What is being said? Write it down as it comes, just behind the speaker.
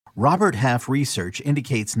Robert Half research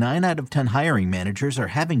indicates 9 out of 10 hiring managers are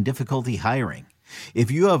having difficulty hiring.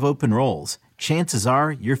 If you have open roles, chances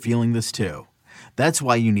are you're feeling this too. That's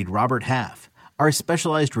why you need Robert Half. Our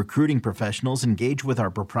specialized recruiting professionals engage with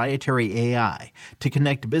our proprietary AI to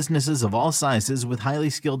connect businesses of all sizes with highly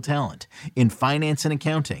skilled talent in finance and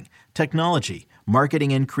accounting, technology,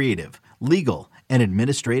 marketing and creative, legal, and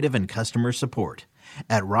administrative and customer support.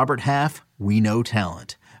 At Robert Half, we know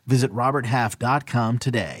talent. Visit roberthalf.com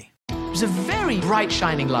today. It was a very bright,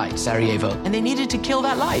 shining light, Sarajevo, and they needed to kill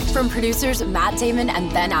that light. From producers Matt Damon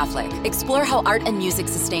and Ben Affleck, explore how art and music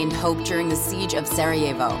sustained hope during the siege of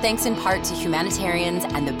Sarajevo, thanks in part to humanitarians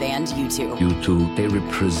and the band U2. U2, they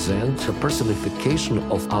represent a personification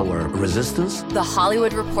of our resistance. The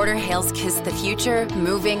Hollywood Reporter hails Kiss the Future,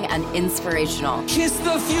 moving and inspirational. Kiss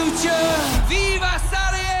the future! Viva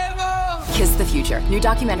Sarajevo! Kiss the Future. New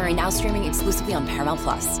documentary now streaming exclusively on Paramount+.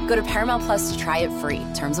 Go to Paramount+ to try it free.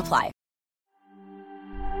 Terms apply.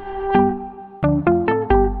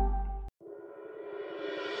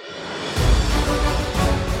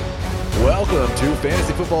 Welcome to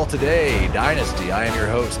Fantasy Football Today, Dynasty. I am your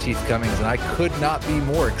host, Heath Cummings, and I could not be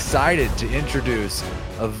more excited to introduce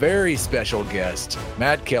a very special guest,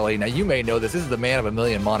 Matt Kelley. Now, you may know this. This is the man of a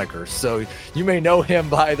million monikers. So you may know him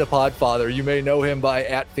by the Podfather. You may know him by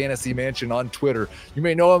 @FantasyMansion on Twitter. You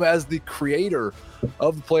may know him as the creator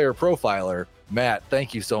of the Player Profiler. Matt,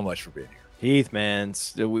 thank you so much for being here. Heath, man,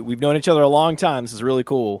 we've known each other a long time. This is really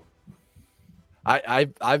cool.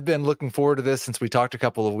 I've been looking forward to this since we talked a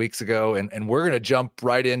couple of weeks ago, and we're going to jump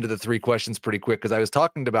right into the 3 questions pretty quick, because I was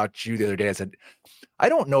talking about you the other day. I said, I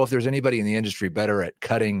don't know if there's anybody in the industry better at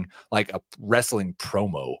cutting like a wrestling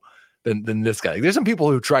promo than this guy. Like, there's some people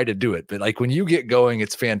who try to do it, but like when you get going,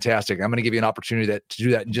 it's fantastic. I'm going to give you an opportunity to do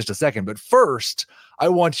that in just a second. But first, I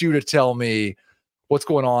want you to tell me what's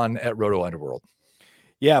going on at Rotounderworld.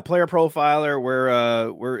 Yeah, Player Profiler.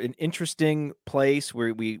 We're an interesting place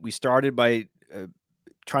where we started by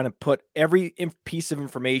trying to put every piece of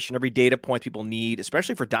information, every data point people need,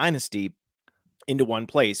 especially for Dynasty, into one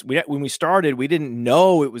place. When we started, we didn't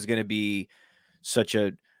know it was going to be such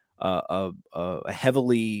a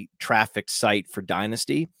heavily trafficked site for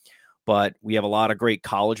Dynasty, but we have a lot of great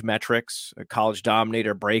college metrics, a college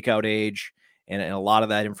dominator, breakout age, and a lot of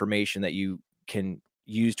that information that you can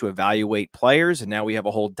use to evaluate players. And now we have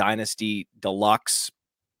a whole Dynasty Deluxe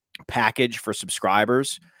package for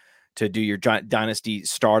subscribers to do your Dynasty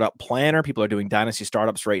startup planner. People are doing Dynasty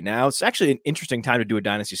startups right now. It's actually an interesting time to do a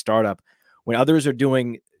Dynasty startup when others are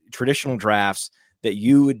doing traditional drafts, that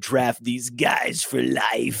you would draft these guys for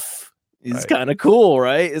life. It's kind of cool,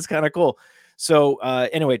 right? It's kind of cool. So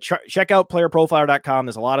anyway, check out playerprofiler.com.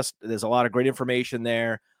 There's a lot of great information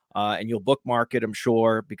there, and you'll bookmark it, I'm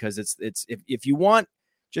sure, because it's if you want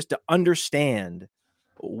just to understand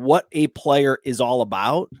what a player is all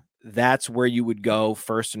about, that's where you would go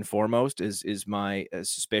first and foremost, is my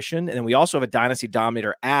suspicion. And then we also have a Dynasty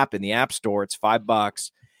Dominator app in the App Store. It's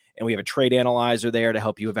 $5, and we have a trade analyzer there to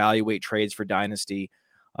help you evaluate trades for Dynasty.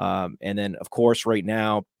 And then, of course, right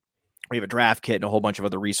now we have a draft kit and a whole bunch of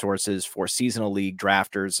other resources for seasonal league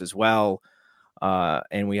drafters as well.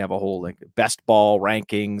 And we have a whole best ball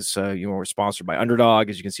rankings. We're sponsored by Underdog,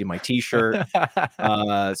 as you can see my T-shirt.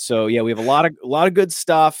 So yeah, we have a lot of good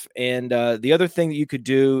stuff. And the other thing that you could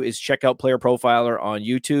do is check out Player Profiler on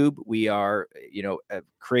YouTube. We are,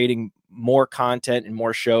 creating more content and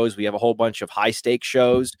more shows. We have a whole bunch of high stakes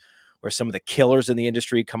shows where some of the killers in the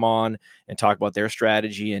industry come on and talk about their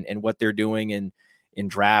strategy and what they're doing in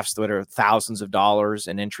drafts that are thousands of dollars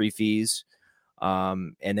in entry fees.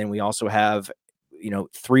 And then we also have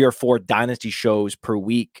 3 or 4 Dynasty shows per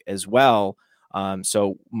week as well.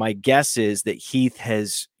 So my guess is that Heath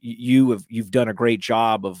you've done a great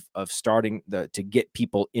job of starting to get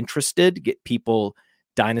people interested, get people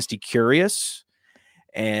Dynasty curious.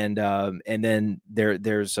 And then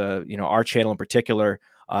there's our channel in particular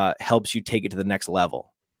helps you take it to the next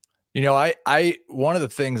level. I one of the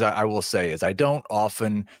things I will say is I don't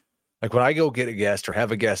often, like when I go get a guest or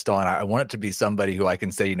have a guest on, I want it to be somebody who I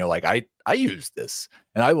can say, I use this.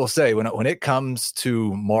 And I will say when it comes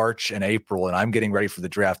to March and April and I'm getting ready for the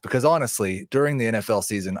draft, because honestly, during the NFL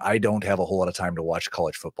season, I don't have a whole lot of time to watch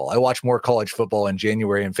college football. I watch more college football in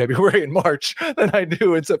January and February and March than I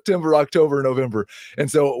do in September, October, November. And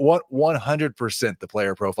so 100% the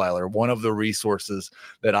Player Profiler, one of the resources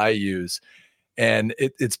that I use. And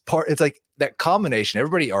it's like that combination.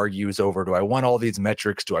 Everybody argues over, do I want all these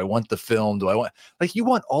metrics? Do I want the film? You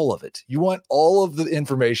want all of it. You want all of the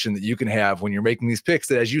information that you can have when you're making these picks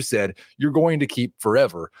that, as you said, you're going to keep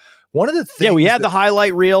forever. One of the things, yeah, we had the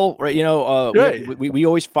highlight reel, right? Right. We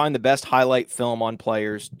always find the best highlight film on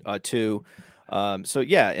players too. So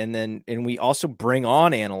yeah, and we also bring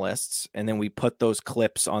on analysts, and then we put those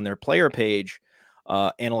clips on their player page,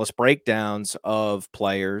 analyst breakdowns of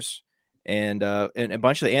players, and a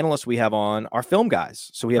bunch of the analysts we have on are film guys.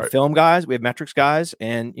 So we have film guys, we have metrics guys,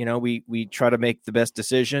 and we try to make the best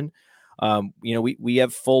decision. We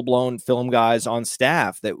have full-blown film guys on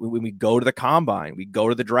staff that when we go to the combine, we go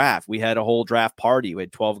to the draft. We had a whole draft party. We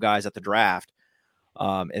had 12 guys at the draft.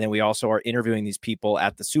 And then we also are interviewing these people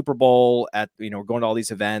at the Super Bowl, we're going to all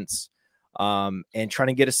these events, and trying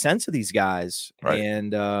to get a sense of these guys. Right.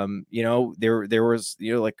 And, there was,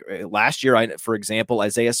 like last year, for example,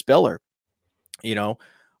 Isaiah Spiller,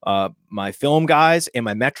 my film guys and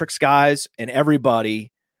my metrics guys and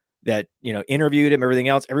everybody that, interviewed him, everything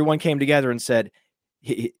else, everyone came together and said,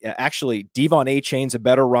 actually, Devon A-Chain's a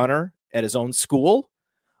better runner at his own school.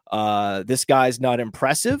 This guy's not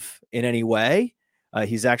impressive in any way.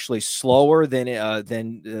 He's actually slower than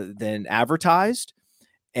advertised,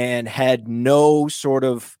 and had no sort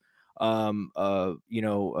of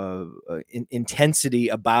intensity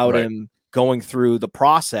about him going through the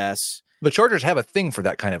process. The Chargers have a thing for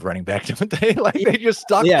that kind of running back, don't they? Like they just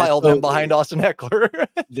stockpile them behind Austin Eckler.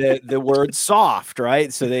 the word soft,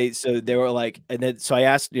 right? So they were like, and then so I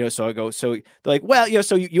asked, so I go, so they're like, well,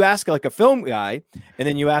 so you ask like a film guy, and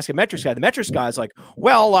then you ask a metrics guy. The metrics guy is like,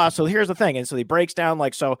 well, so here's the thing, and so he breaks down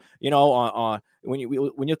like, so when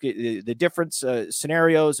you look at the different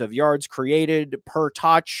scenarios of yards created per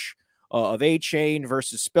touch of A-Chain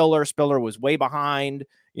versus Spiller was way behind.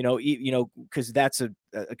 Because that's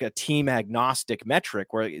a team agnostic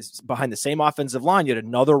metric where it's behind the same offensive line. You had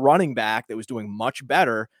another running back that was doing much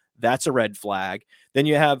better. That's a red flag. Then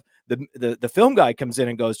you have the film guy comes in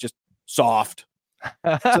and goes just soft.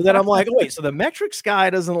 So then I'm like, oh, wait, so the metrics guy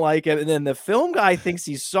doesn't like it. And then the film guy thinks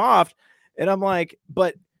he's soft. And I'm like,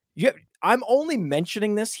 but I'm only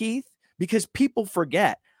mentioning this, Heath, because people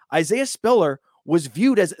forget Isaiah Spiller was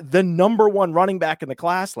viewed as the number one running back in the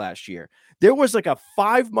class last year. There was like a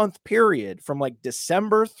 5-month period from like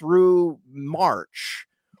December through March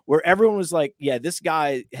where everyone was like, yeah, this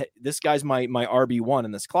guy's my RB1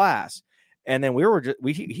 in this class. And then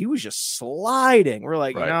he was just sliding. We're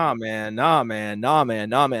like, nah,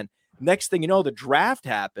 man. Next thing you know, the draft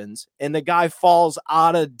happens and the guy falls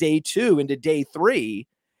out of day 2 into day 3.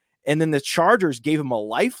 And then the Chargers gave him a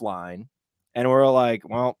lifeline. And we're like,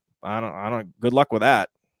 well, I don't. Good luck with that.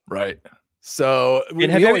 Right. So,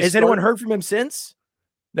 has anyone heard from him since?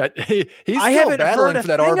 That he's still battling for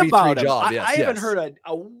that RB3 job. I haven't heard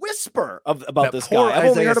a whisper about this guy.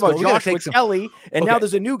 I've only heard about Josh with Kelley, and now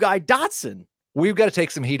there's a new guy, Dotson. We've got to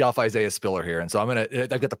take some heat off Isaiah Spiller here, and so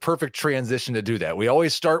I've got the perfect transition to do that. We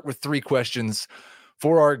always start with 3 questions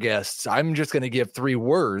for our guests. I'm just going to give 3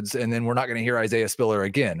 words, and then we're not going to hear Isaiah Spiller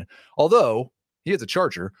again. Although he is a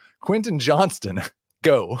Charger, Quentin Johnston.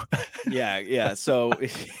 Go. Yeah. So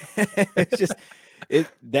it's just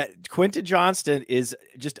that Quentin Johnston is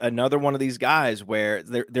just another one of these guys where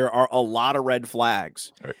there are a lot of red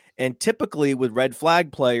flags. Right. And typically with red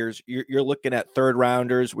flag players, you're looking at 3rd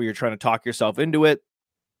rounders where you're trying to talk yourself into it.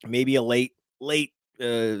 Maybe a late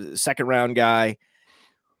 2nd round guy.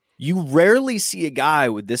 You rarely see a guy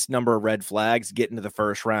with this number of red flags get into the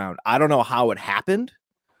 1st round. I don't know how it happened.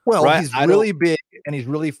 Well, he's really big and he's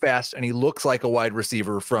really fast and he looks like a wide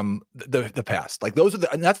receiver from the past. Like those are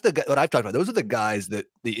that's what I've talked about. Those are the guys that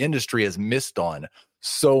the industry has missed on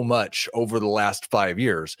so much over the last 5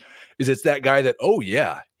 years. It's that guy that, oh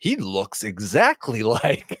yeah, he looks exactly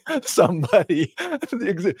like somebody.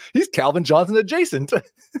 He's Calvin Johnson adjacent.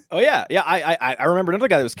 Oh yeah. Yeah. I remember another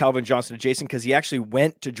guy that was Calvin Johnson adjacent because he actually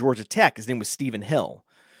went to Georgia Tech. His name was Stephen Hill.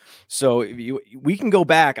 So we can go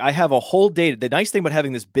back. I have a whole data. The nice thing about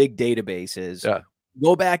having this big database is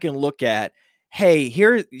go back and look at, hey,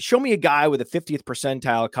 show me a guy with a 50th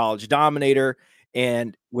percentile college dominator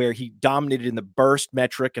and where he dominated in the burst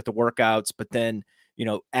metric at the workouts, but then,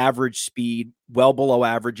 average speed, well below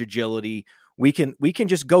average agility. We can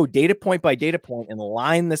just go data point by data point and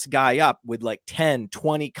line this guy up with like 10,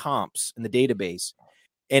 20 comps in the database.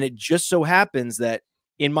 And it just so happens that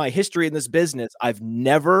in my history in this business, I've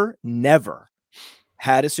never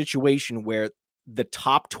had a situation where the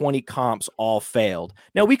top 20 comps all failed.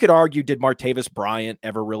 Now we could argue, did Martavis Bryant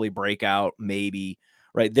ever really break out? Maybe,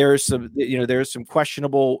 right? There's some, there's some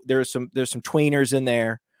questionable, there's some tweeners in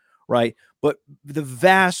there, right? But the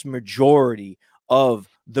vast majority of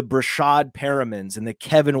the Brashad Perrimans and the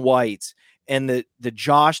Kevin Whites and the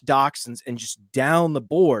Josh Doxsons and just down the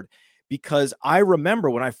board, because I remember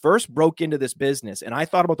when I first broke into this business and I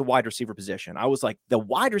thought about the wide receiver position, I was like, the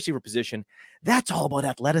wide receiver position, that's all about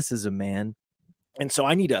athleticism, man. And so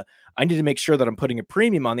I need to make sure that I'm putting a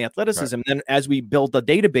premium on the athleticism. Right. Then as we build the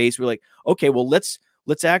database, we're like, okay, well, let's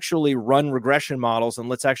actually run regression models and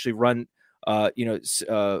let's actually run,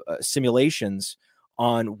 simulations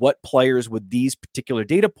on what players with these particular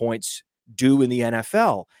data points do in the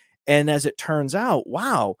NFL. And as it turns out,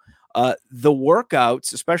 wow, the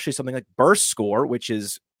workouts, especially something like burst score, which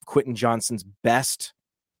is Quentin Johnston's best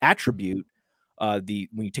attribute, when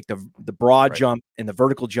you take the broad jump and the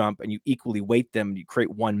vertical jump and you equally weight them, you create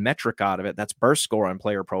one metric out of it. That's burst score on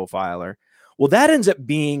Player Profiler. Well, that ends up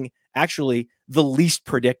being actually the least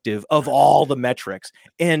predictive of all the metrics.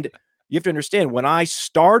 And you have to understand, when I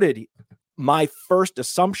started, my first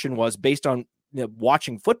assumption was based on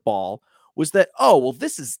watching football was that, oh, well,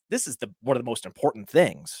 this is one of the most important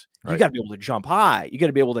things. You got to be able to jump high. You got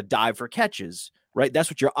to be able to dive for catches, right? That's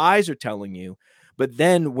what your eyes are telling you. But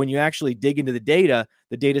then when you actually dig into the data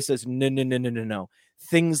says, no.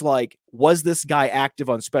 Things like, was this guy active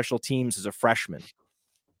on special teams as a freshman?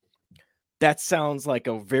 That sounds like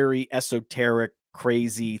a very esoteric,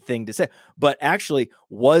 crazy thing to say. But actually,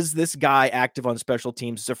 was this guy active on special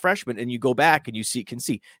teams as a freshman? And you go back and you can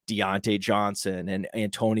see Deontay Johnson and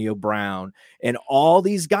Antonio Brown and all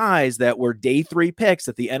these guys that were day 3 picks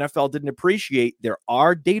that the NFL didn't appreciate. There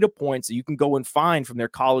are data points that you can go and find from their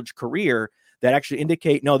college career that actually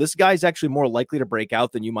indicate, no, this guy's actually more likely to break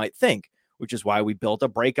out than you might think, which is why we built a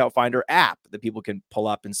Breakout Finder app that people can pull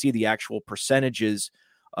up and see the actual percentages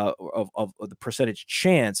of the percentage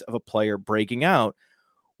chance of a player breaking out.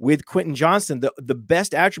 With Quentin Johnston, the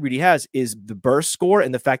best attribute he has is the burst score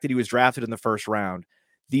and the fact that he was drafted in the first round.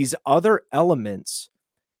 These other elements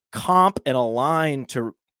comp and align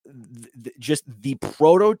to just the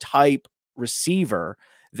prototype receiver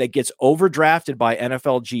that gets overdrafted by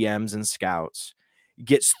NFL GMs and scouts,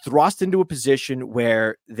 gets thrust into a position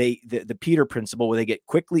where the Peter principle, where they get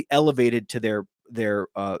quickly elevated to their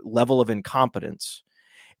level of incompetence.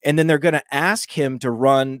 And then they're going to ask him to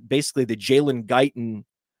run basically the Jalen Guyton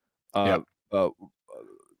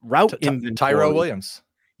route inventory. Tyrell Williams.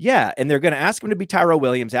 Yeah. And they're going to ask him to be Tyrell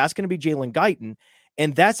Williams, ask him to be Jalen Guyton.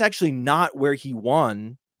 And that's actually not where he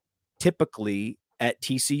won typically at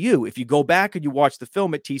TCU. If you go back and you watch the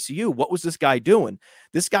film at TCU, what was this guy doing?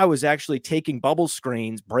 This guy was actually taking bubble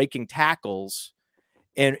screens, breaking tackles,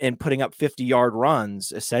 and putting up 50-yard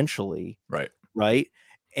runs, essentially. Right.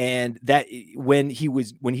 And that when he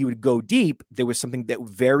would go deep, there was something that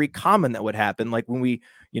very common that would happen. Like when we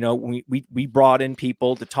brought in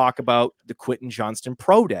people to talk about the Quentin Johnston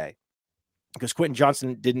Pro Day, because Quentin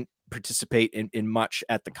Johnston didn't participate in much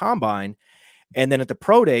at the combine. And then at the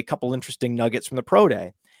Pro Day, a couple interesting nuggets from the Pro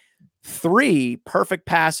Day. 3 perfect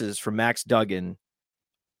passes from Max Duggan,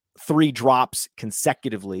 3 drops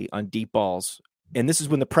consecutively on deep balls. And this is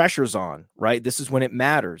when the pressure's on, right? This is when it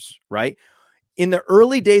matters, right? In the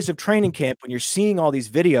early days of training camp, when you're seeing all these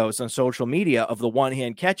videos on social media of the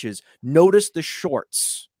one-hand catches, notice the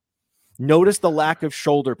shorts. Notice the lack of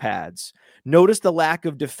shoulder pads. Notice the lack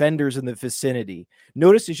of defenders in the vicinity.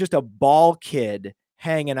 Notice it's just a ball kid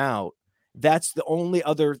hanging out. That's the only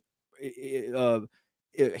other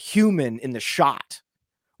human in the shot,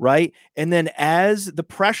 right? And then as the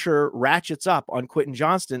pressure ratchets up on Quentin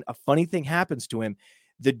Johnston, a funny thing happens to him.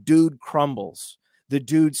 The dude crumbles. The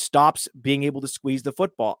dude stops being able to squeeze the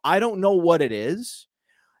football. I don't know what it is,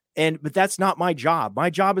 but that's not my job. My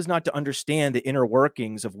job is not to understand the inner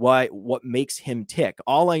workings of what makes him tick.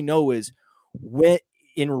 All I know is when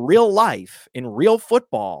in real life, in real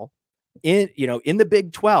football, in the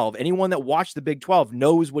Big 12, anyone that watched the Big 12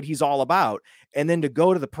 knows what he's all about. And then to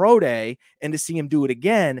go to the Pro Day and to see him do it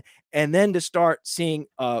again, and then to start seeing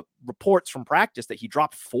reports from practice that he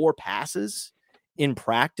dropped 4 passes in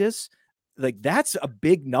practice, like that's a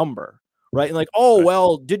big number, right? And like, oh,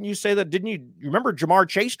 well, didn't you say that? Didn't you remember Jamar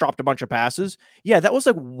Chase dropped a bunch of passes? Yeah, that was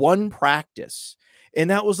like one practice. And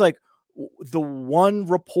that was like the one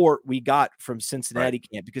report we got from Cincinnati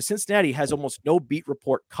camp, because Cincinnati has almost no beat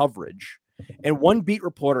report coverage. And one beat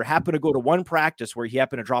reporter happened to go to one practice where he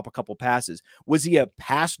happened to drop a couple passes. Was he a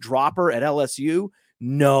pass dropper at LSU?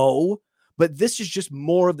 No, but this is just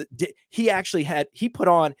more of he put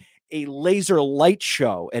on a laser light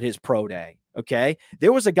show at his Pro Day. Okay.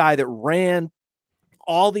 There was a guy that ran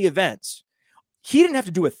all the events. He didn't have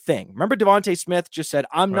to do a thing. Remember, Devontae Smith just said,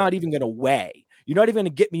 I'm not even going to weigh. You're not even going to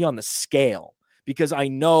get me on the scale because I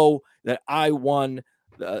know that I won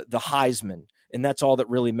the Heisman, and that's all that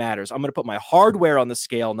really matters. I'm going to put my hardware on the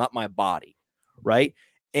scale, not my body. Right.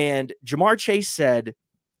 And Jamar Chase said,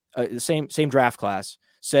 the same draft class,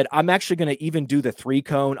 said, I'm actually going to even do the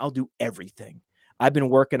 3-cone. I'll do everything. I've been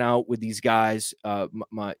working out with these guys,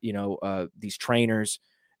 these trainers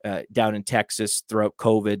down in Texas throughout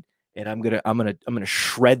COVID, and I'm gonna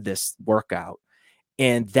shred this workout.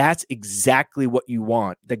 And that's exactly what you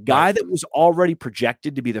want. The guy that was already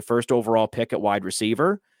projected to be the first overall pick at wide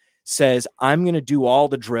receiver says, I'm going to do all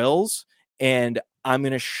the drills and I'm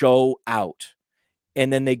going to show out.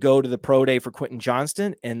 And then they go to the pro day for Quentin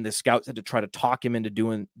Johnston, and the scouts had to try to talk him into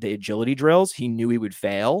doing the agility drills. He knew he would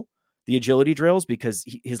fail the agility drills because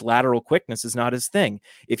his lateral quickness is not his thing.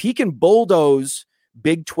 If he can bulldoze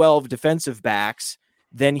Big 12 defensive backs,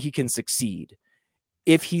 then he can succeed.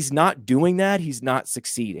 If he's not doing that, he's not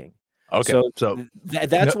succeeding. Okay, so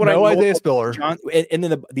that's what I know. Isaiah Spiller. And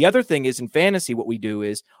then the other thing is in fantasy, what we do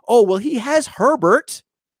is, he has Herbert.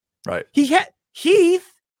 Right. He has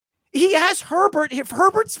Heath. He has Herbert. If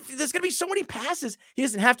Herbert's, there's going to be so many passes. He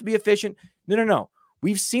doesn't have to be efficient. No.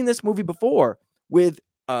 We've seen this movie before with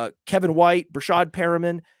Kevin White, Brashad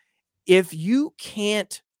Perriman. If you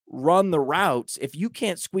can't run the routes, if you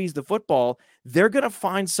can't squeeze the football, they're going to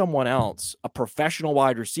find someone else, a professional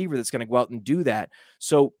wide receiver that's going to go out and do that.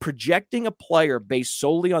 So projecting a player based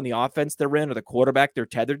solely on the offense they're in or the quarterback they're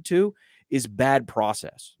tethered to is bad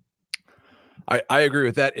process. I agree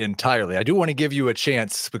with that entirely. I do want to give you a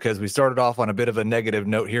chance because we started off on a bit of a negative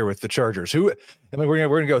note here with the Chargers. We're going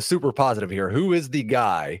to go super positive here. Who is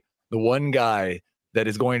the one guy that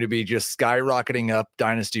is going to be just skyrocketing up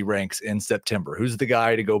dynasty ranks in September? Who's the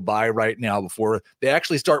guy to go buy right now before they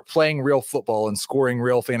actually start playing real football and scoring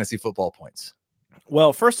real fantasy football points?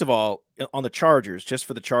 Well, first of all, on the Chargers, just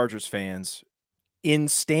for the Chargers fans, in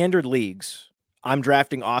standard leagues, I'm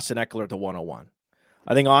drafting Austin Eckler at the 101.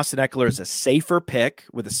 I think Austin Eckler is a safer pick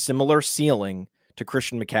with a similar ceiling to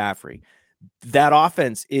Christian McCaffrey. That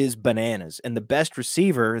offense is bananas, and the best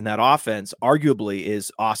receiver in that offense arguably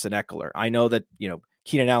is Austin Eckler. I know that,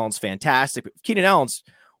 Keenan Allen's fantastic, but Keenan Allen's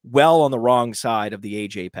well on the wrong side of the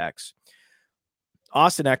age apex.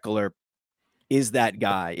 Austin Eckler is that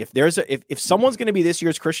guy. If someone's going to be this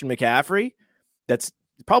year's Christian McCaffrey, that's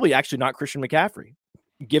probably actually not Christian McCaffrey.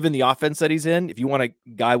 Given the offense that he's in, if you want a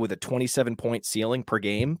guy with a 27-point ceiling per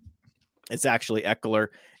game, it's actually Eckler.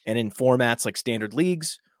 And in formats like standard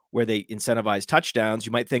leagues where they incentivize touchdowns,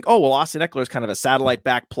 you might think, Austin Eckler is kind of a satellite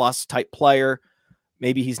back plus type player.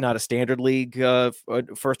 Maybe he's not a standard league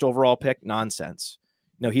first overall pick. Nonsense.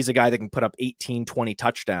 No, he's a guy that can put up 18, 20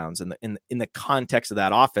 touchdowns. And in the context of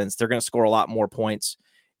that offense, they're going to score a lot more points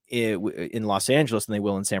in Los Angeles than they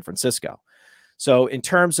will in San Francisco. So in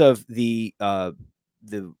terms of the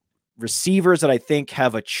receivers that I think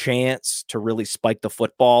have a chance to really spike the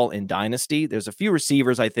football in Dynasty, there's a few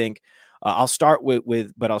receivers I think. I'll start with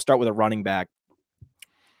a running back.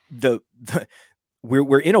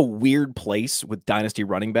 We're in a weird place with Dynasty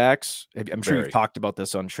running backs. I'm sure you've talked about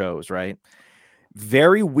this on shows, right?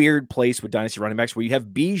 Very weird place with Dynasty running backs where you have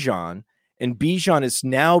Bijan, and Bijan is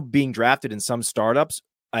now being drafted in some startups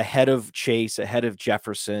ahead of Chase, ahead of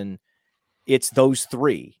Jefferson. It's those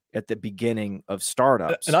three at the beginning of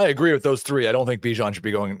startups. And I agree with those three. I don't think Bijan should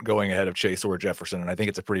be going ahead of Chase or Jefferson, and I think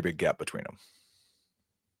it's a pretty big gap between them.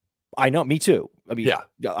 I know, me too. I mean,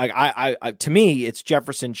 yeah. I to me, it's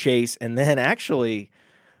Jefferson, Chase, and then actually,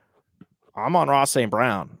 I'm on Ross St.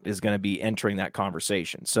 Brown is going to be entering that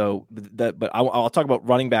conversation. So, but I'll talk about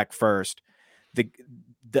running back first.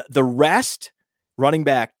 The rest, running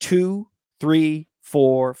back 2, 3,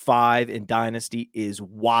 4, 5 in Dynasty is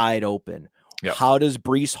wide open. Yep. How does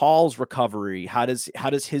Breece Hall's recovery? How does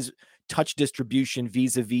his touch distribution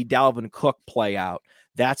vis-a-vis Dalvin Cook play out?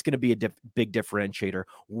 That's going to be a big differentiator.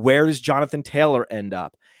 Where does Jonathan Taylor end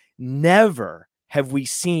up? Never have we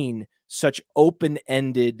seen such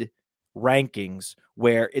open-ended rankings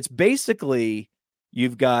where it's basically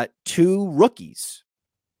you've got two rookies,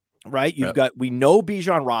 right? We know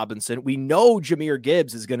Bijan Robinson. We know Jahmyr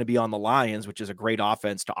Gibbs is going to be on the Lions, which is a great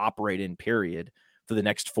offense to operate in, period, for the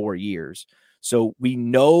next 4 years. So we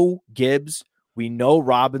know Gibbs. We know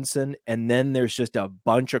Robinson, and then there's just a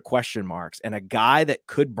bunch of question marks. And a guy that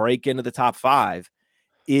could break into the top 5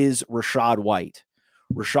 is Rachaad White.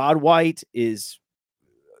 Rachaad White is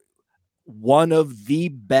one of the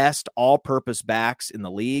best all-purpose backs in the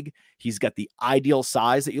league. He's got the ideal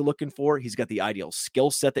size that you're looking for. He's got the ideal skill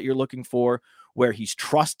set that you're looking for, where he's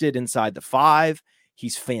trusted inside the 5.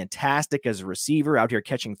 He's fantastic as a receiver out here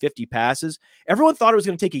catching 50 passes. Everyone thought it was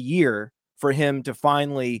going to take a year for him to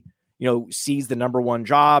finally seize the number 1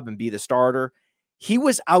 job and be the starter. He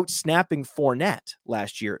was out snapping Fournette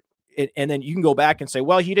last year. And then you can go back and say,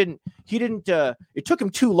 well, he didn't, it took him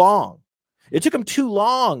too long. It took him too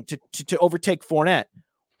long to overtake Fournette.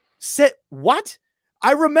 What?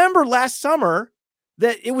 I remember last summer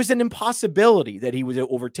that it was an impossibility that he would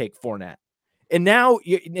overtake Fournette. And now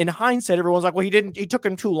in hindsight, everyone's like, well, he took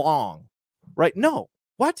him too long, right? No,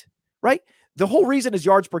 what? Right? The whole reason his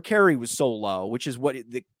yards per carry was so low, which is what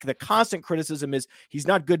the constant criticism is, he's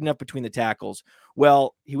not good enough between the tackles.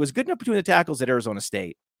 Well, he was good enough between the tackles at Arizona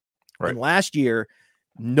State. Right. And last year,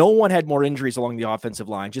 no one had more injuries along the offensive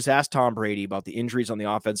line. Just ask Tom Brady about the injuries on the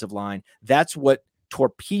offensive line. That's what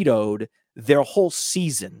torpedoed their whole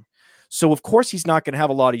season. So, of course, he's not going to have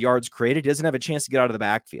a lot of yards created. He doesn't have a chance to get out of the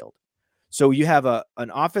backfield. So you have an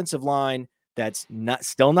offensive line that's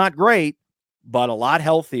still not great, but a lot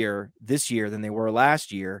healthier this year than they were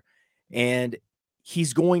last year. And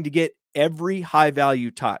he's going to get every high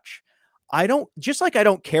value touch. I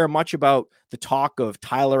don't care much about the talk of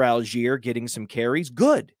Tyler Algier getting some carries.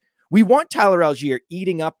 Good. We want Tyler Algier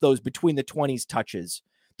eating up those between the 20s touches.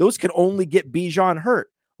 Those can only get Bijan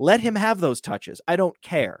hurt. Let him have those touches. I don't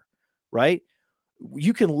care. Right.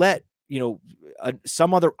 You can let,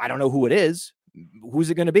 some other, I don't know who it is. Who's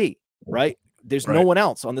it going to be? Right. There's no one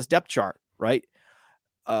else on this depth chart. Right.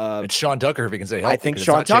 It's Sean Tucker, if he can say healthy. I think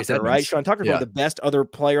Sean Tucker, right? Sean Tucker's one of the best other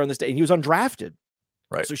player on this day, and he was undrafted.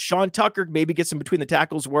 Right. So Sean Tucker maybe gets some between the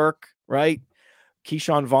tackles work, right?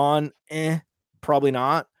 Keyshawn Vaughn, probably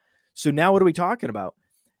not. So now what are we talking about?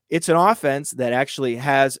 It's an offense that actually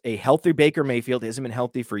has a healthy Baker Mayfield. He hasn't been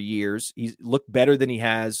healthy for years. He's looked better than he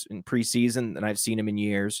has in preseason than I've seen him in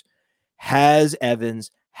years. Has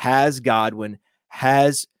Evans, has Godwin,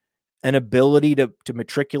 has an ability to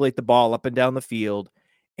matriculate the ball up and down the field.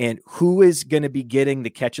 And who is going to be getting the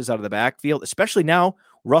catches out of the backfield, especially now,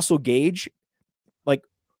 Russell Gage. Like,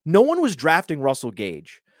 no one was drafting Russell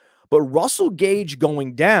Gage, but Russell Gage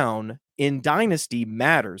going down in Dynasty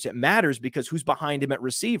matters. It matters because who's behind him at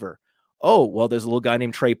receiver? Oh, well, there's a little guy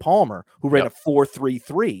named Trey Palmer who ran a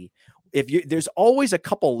 4.33. There's always a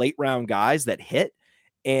couple late round guys that hit,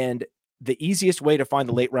 and the easiest way to find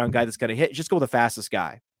the late round guy that's going to hit is just go with the fastest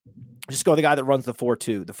guy. Just go with the guy that runs the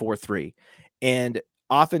 4.2, the 4.3. And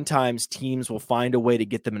oftentimes teams will find a way to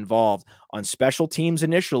get them involved on special teams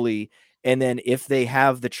initially. And then if they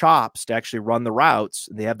have the chops to actually run the routes,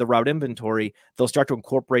 they have the route inventory, they'll start to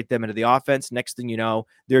incorporate them into the offense. Next thing you know,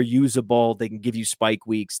 they're usable. They can give you spike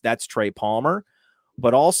weeks. That's Trey Palmer.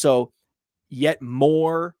 But also yet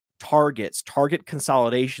more targets, target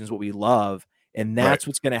consolidation is what we love. And that's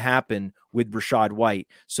what's going to happen with Rachaad White.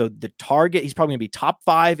 So the target, he's probably going to be top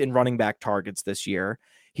 5 in running back targets this year.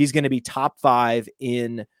 He's going to be top 5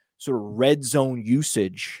 in sort of red zone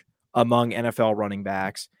usage among NFL running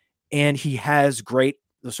backs. And he has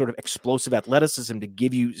the sort of explosive athleticism to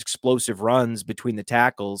give you explosive runs between the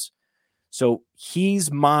tackles. So he's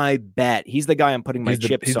my bet. He's the guy I'm putting my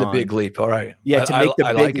chips on. He's the big leap. All right. Yeah, to make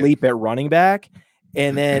the big leap at running back.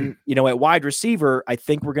 And then, at wide receiver, I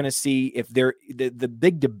think we're going to see if the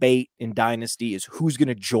big debate in Dynasty is who's going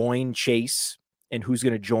to join Chase and who's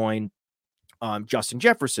going to join Justin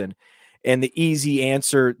Jefferson. And the easy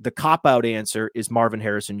answer, the cop-out answer is Marvin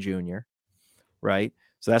Harrison Jr., right?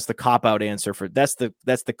 So that's the cop-out answer that's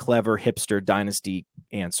the clever hipster Dynasty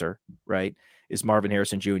answer, right? Is Marvin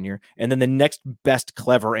Harrison Jr. And then the next best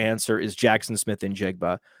clever answer is Jackson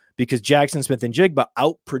Smith-Njigba, because Jackson Smith-Njigba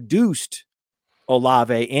outproduced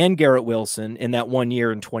Olave and Garrett Wilson in that 1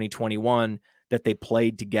 year in 2021 that they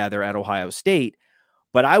played together at Ohio State.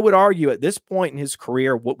 But I would argue at this point in his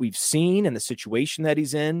career, what we've seen and the situation that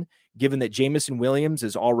he's in, given that Jamison Williams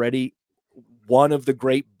is already one of the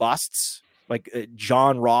great busts, like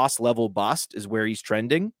John Ross level bust is where he's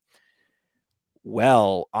trending.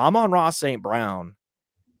 Well, Amon-Ra St. Brown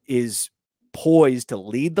is poised to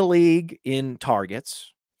lead the league in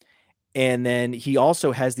targets. And then he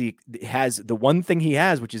also has the one thing he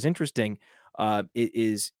has, which is interesting,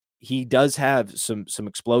 is he does have some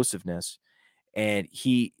explosiveness. And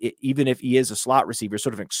even if he is a slot receiver,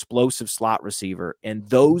 sort of an explosive slot receiver, and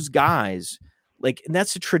those guys, and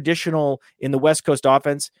that's a traditional in the West Coast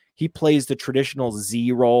offense. He plays the traditional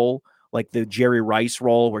Z role, like the Jerry Rice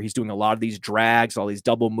role, where he's doing a lot of these drags, all these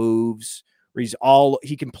double moves, where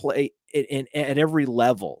he can play at every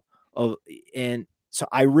level of. And so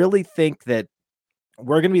I really think that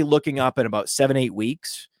we're going to be looking up in about 7-8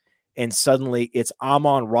 weeks, and suddenly it's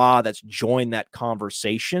Amon-Ra that's joined that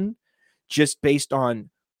conversation, just based on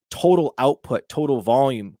total output, total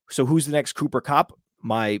volume. So who's the next Cooper Kupp?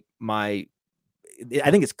 I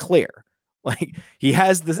think it's clear. He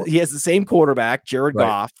has the same quarterback, Jared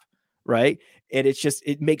Goff, right? And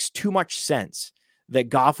it makes too much sense that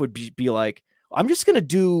Goff would be like, I'm just going to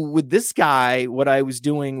do with this guy what I was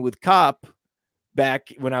doing with Kupp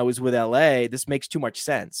back when I was with LA. This makes too much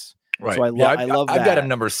sense. Right. So I love that. I've got him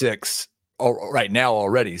number 6 right now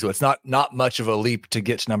already. So it's not much of a leap to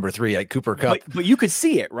get to number 3 at Cooper Kupp. But you could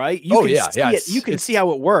see it, right? You can see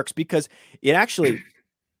how it works, because it actually,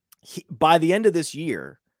 by the end of this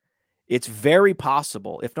year, it's very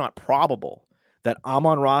possible, if not probable, that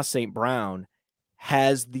Amon-Ra St. Brown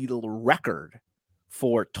has the record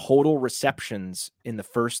for total receptions in the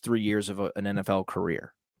first 3 years of an NFL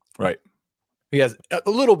career. Right. He has a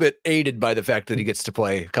little bit aided by the fact that he gets to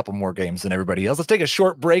play a couple more games than everybody else. Let's take a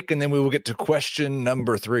short break, and then we will get to question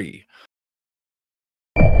number 3.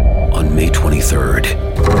 On May 23rd,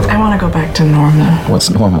 I want to go back to normal. What's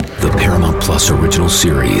normal? The Paramount Plus original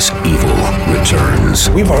series, Evil, returns.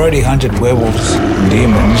 We've already hunted werewolves and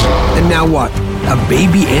demons. And now what? A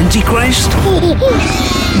baby Antichrist?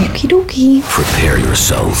 Okie dokie. Prepare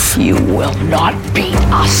yourself. You will not beat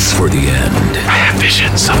us. For the end. I have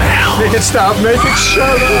visions of hell. Make it stop. Make it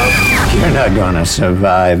shut up. You're not gonna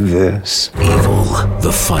survive this. Evil,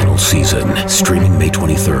 the final season. Streaming May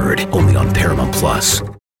 23rd. Only on Paramount Plus.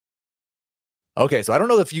 Okay, so I don't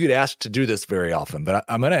know if you get asked to do this very often, but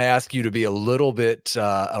I'm going to ask you to be a little bit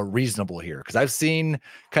reasonable here, because I've seen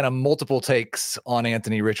kind of multiple takes on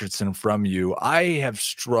Anthony Richardson from you. I have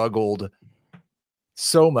struggled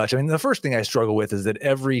so much. I mean, the first thing I struggle with is that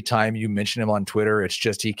every time you mention him on Twitter, it's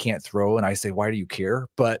just he can't throw, and I say, why do you care?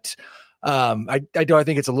 But I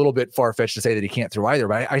think it's a little bit far-fetched to say that he can't throw either,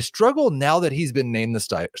 but I struggle now that he's been named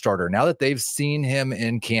the starter, now that they've seen him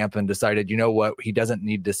in camp and decided, you know what, he doesn't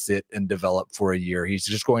need to sit and develop for a year. He's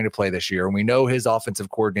just going to play this year. And we know his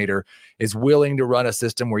offensive coordinator is willing to run a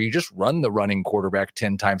system where you just run the running quarterback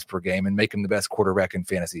 10 times per game and make him the best quarterback in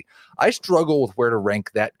fantasy. I struggle with where to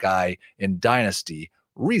rank that guy in Dynasty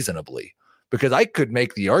reasonably, because I could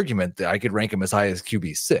make the argument that I could rank him as high as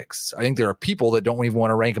QB6. I think there are people that don't even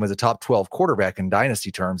want to rank him as a top 12 quarterback in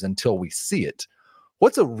Dynasty terms until we see it.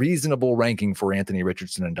 What's a reasonable ranking for Anthony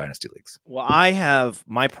Richardson in Dynasty leagues? Well,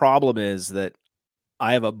 my problem is that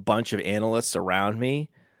I have a bunch of analysts around me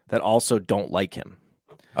that also don't like him.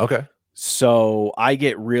 Okay. So I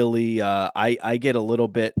get really, I get a little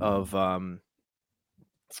bit of,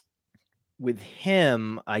 with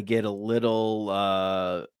him, I get a little,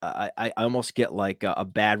 I almost get like a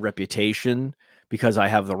bad reputation because I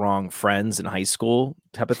have the wrong friends in high school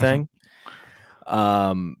type of thing.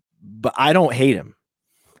 But I don't hate him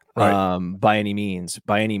by any means.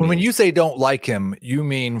 When you say don't like him, you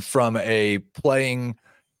mean from a playing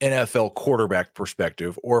NFL quarterback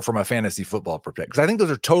perspective or from a fantasy football perspective? Because I think those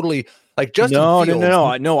are totally like Justin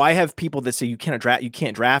Fields. No. I have people that say you can't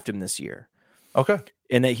draft him this year. Okay.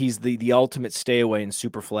 And that he's the ultimate stay away in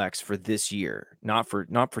Superflex for this year, not for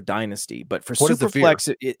Dynasty, but for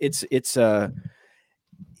Superflex, it's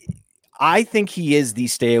I think he is the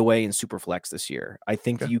stay away in Superflex this year. I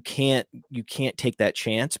think you can't take that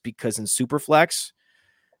chance, because in Superflex,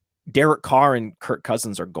 Derek Carr and Kirk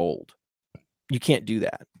Cousins are gold. You can't do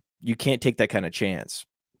that. You can't take that kind of chance.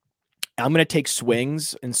 I'm going to take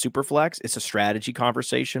swings in Superflex. It's a strategy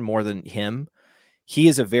conversation more than him. He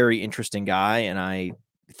is a very interesting guy, and I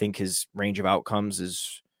think his range of outcomes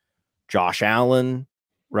is Josh Allen,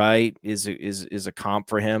 right? Is a comp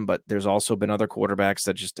for him, but there's also been other quarterbacks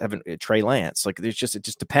that just haven't. Trey Lance, like it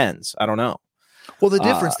just depends. I don't know. Well, the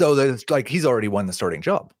difference though, that it's like he's already won the starting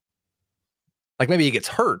job. Like maybe he gets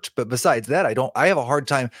hurt, but besides that, I have a hard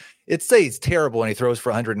time. Say he's terrible and he throws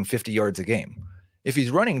for 150 yards a game. If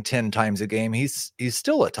he's running 10 times a game, he's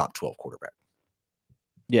still a top 12 quarterback.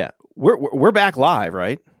 Yeah, we're back live,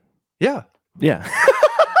 right? Yeah.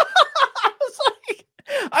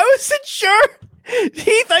 I wasn't sure,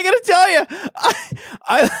 Heath. I gotta tell you,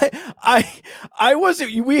 I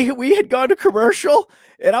wasn't. We had gone to commercial,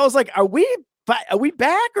 and I was like, "Are we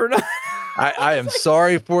back or not?" I am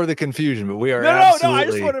sorry for the confusion, but we are no. I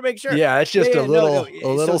just want to make sure. Yeah, it's just a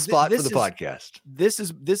little spot for the podcast. This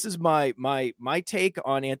is my take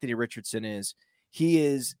on Anthony Richardson. Is he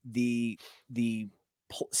is the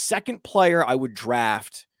second player I would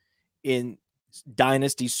draft in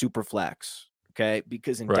Dynasty Superflex. Okay,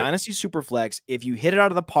 because in Dynasty Superflex, if you hit it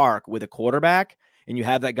out of the park with a quarterback and you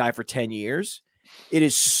have that guy for 10 years, it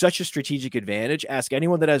is such a strategic advantage. Ask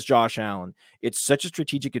anyone that has Josh Allen. It's such a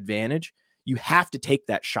strategic advantage. You have to take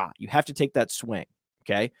that shot. You have to take that swing.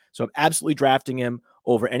 Okay, so I'm absolutely drafting him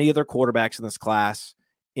over any other quarterbacks in this class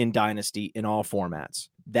in Dynasty in all formats.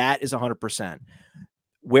 That is 100%.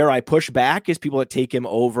 Where I push back is people that take him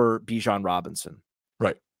over Bijan Robinson.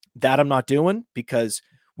 Right. That I'm not doing, because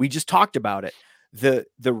we just talked about it. The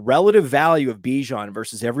relative value of Bijan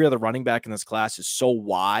versus every other running back in this class is so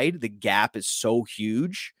wide. The gap is so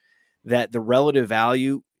huge that the relative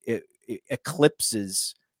value it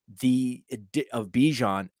eclipses of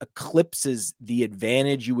Bijan eclipses the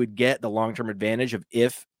advantage you would get, the long-term advantage of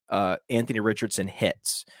if Anthony Richardson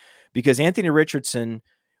hits, because Anthony Richardson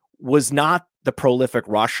was not the prolific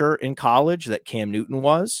rusher in college that Cam Newton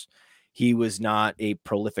was. He was not a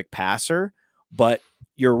prolific passer, but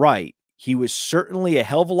you're right. He was certainly a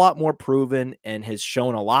hell of a lot more proven and has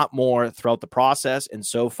shown a lot more throughout the process and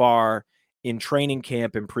so far in training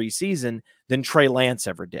camp and preseason than Trey Lance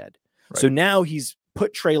ever did. Right. So now he's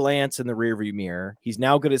put Trey Lance in the rearview mirror. He's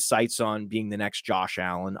now got his sights on being the next Josh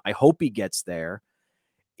Allen. I hope he gets there.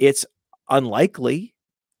 It's unlikely,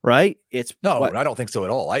 right? I don't think so at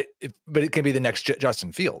all. But it can be the next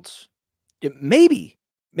Justin Fields. Maybe.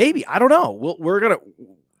 I don't know.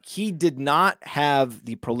 He did not have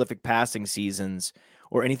the prolific passing seasons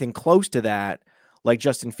or anything close to that like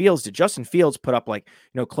Justin Fields did. Justin Fields put up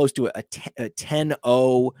close to a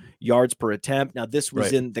 10-0 yards per attempt. Now this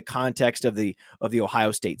was in the context of the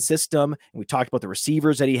Ohio State system. And we talked about the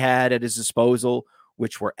receivers that he had at his disposal,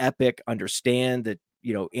 which were epic. Understand that,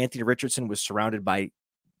 Anthony Richardson was surrounded by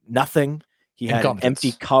nothing. He had an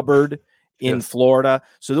empty cupboard in Florida.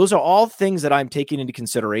 So those are all things that I'm taking into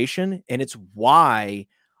consideration. And it's why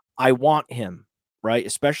I want him, right?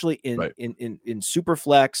 Especially in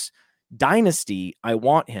Superflex Dynasty, I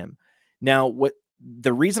want him. Now,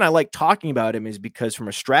 the reason I like talking about him is because from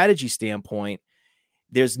a strategy standpoint,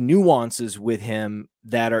 there's nuances with him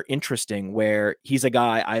that are interesting, where he's a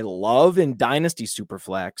guy I love in Dynasty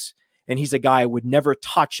Superflex, and he's a guy I would never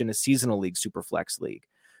touch in a seasonal league Superflex league,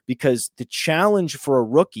 because the challenge for a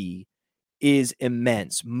rookie is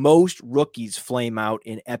immense. Most rookies flame out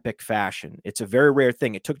in epic fashion. It's a very rare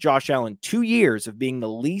thing. It took Josh Allen 2 years of being the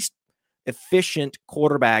least efficient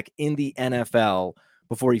quarterback in the NFL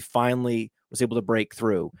before he finally was able to break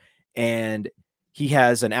through. And he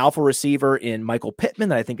has an alpha receiver in Michael Pittman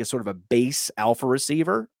that I think is sort of a base alpha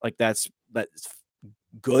receiver. Like that's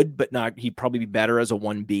good, but not, he'd probably be better as a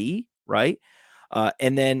 1B, right?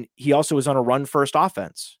 And then he also is on a run first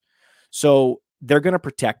offense. So they're going to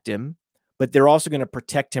protect him, but they're also going to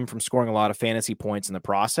protect him from scoring a lot of fantasy points in the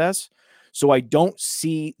process. So I don't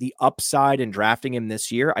see the upside in drafting him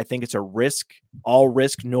this year. I think it's a all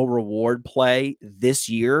risk, no reward play this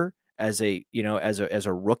year as a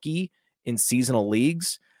rookie in seasonal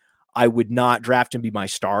leagues. I would not draft him to be my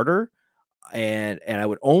starter. And I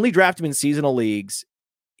would only draft him in seasonal leagues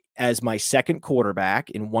as my second quarterback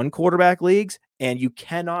in one quarterback leagues. And you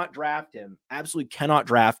cannot draft him, absolutely cannot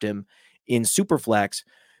draft him in Superflex,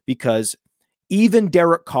 because even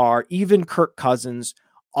Derek Carr, even Kirk Cousins,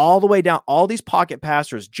 all the way down, all these pocket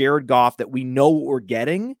passers, Jared Goff, that we know what we're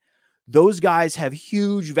getting, those guys have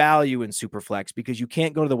huge value in Superflex because you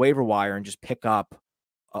can't go to the waiver wire and just pick up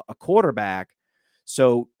a quarterback.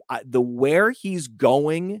 So where he's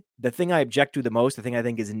going, the thing I object to the most, the thing I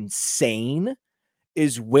think is insane,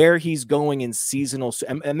 is where he's going in seasonal.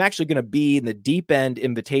 I'm actually going to be in the Deep End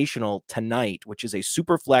Invitational tonight, which is a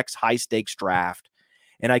Superflex high stakes draft.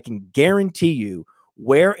 And I can guarantee you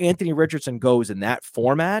where Anthony Richardson goes in that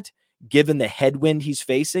format, given the headwind he's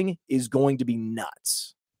facing, is going to be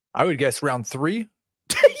nuts. I would guess round 3.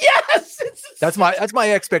 Yes, that's my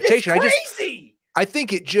expectation. It's crazy. I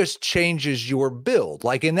think it just changes your build.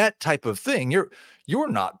 Like in that type of thing, you're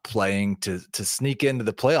not playing to sneak into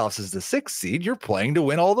the playoffs as the 6th seed. You're playing to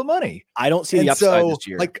win all the money. I don't see the upside this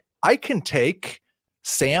year. Like I can take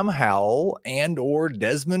Sam Howell and or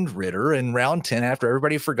Desmond Ridder in round 10 after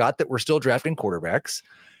everybody forgot that we're still drafting quarterbacks.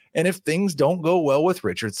 And if things don't go well with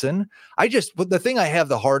Richardson, but the thing I have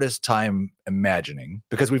the hardest time imagining,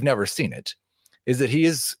 because we've never seen it, is that he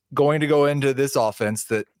is going to go into this offense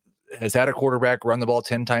that has had a quarterback run the ball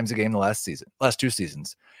 10 times a game the last 2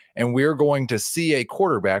 seasons. And we're going to see a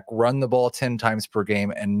quarterback run the ball 10 times per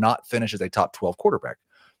game and not finish as a top 12 quarterback,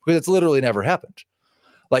 because it's literally never happened.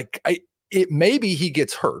 Like maybe he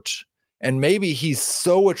gets hurt and maybe he's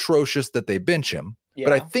so atrocious that they bench him. Yeah.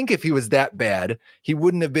 But I think if he was that bad, he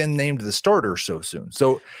wouldn't have been named the starter so soon.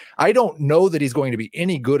 So I don't know that he's going to be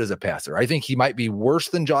any good as a passer. I think he might be worse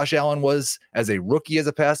than Josh Allen was as a rookie as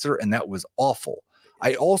a passer, and that was awful.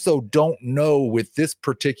 I also don't know with this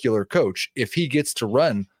particular coach, if he gets to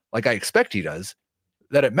run like I expect he does,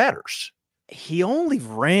 that it matters. He only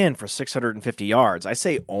ran for 650 yards. I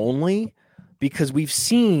say only because we've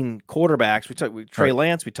seen quarterbacks. We talked with Trey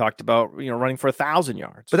Lance. We talked about running for 1,000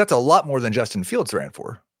 yards. But that's a lot more than Justin Fields ran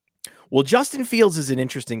for. Well, Justin Fields is an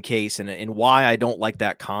interesting case, and why I don't like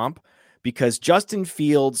that comp, because Justin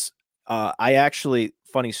Fields,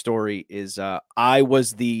 funny story is I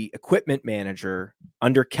was the equipment manager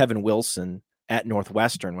under Kevin Wilson at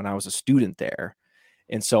Northwestern when I was a student there.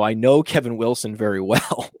 And so I know Kevin Wilson very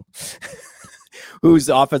well. who's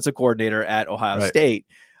the offensive coordinator at Ohio Right. State.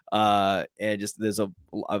 And just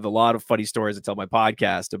I have a lot of funny stories to tell my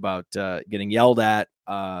podcast about getting yelled at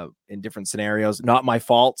in different scenarios. Not my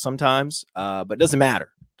fault sometimes, but it doesn't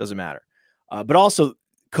matter. But also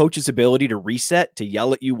coach's ability to reset, to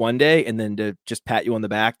yell at you one day and then to just pat you on the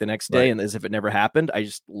back the next day, Right. and as if it never happened. I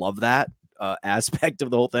just love that aspect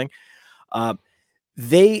of the whole thing.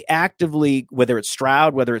 They actively, whether it's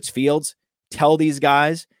Stroud, whether it's Fields, tell these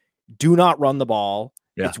guys, do not run the ball.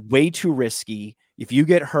 Yeah. It's way too risky. If you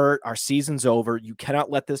get hurt, our season's over. You cannot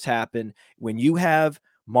let this happen. When you have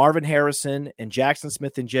Marvin Harrison and Jackson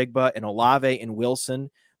Smith and Jigba and Olave and Wilson,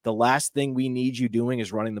 the last thing we need you doing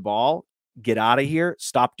is running the ball. Get out of here.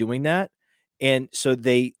 Stop doing that. And so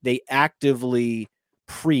they actively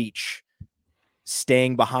preach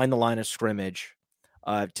staying behind the line of scrimmage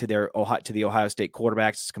to the Ohio State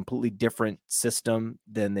quarterbacks. It's a completely different system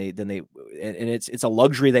than and it's a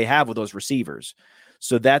luxury they have with those receivers.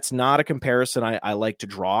 So that's not a comparison I like to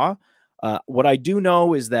draw. What I do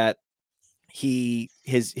know is that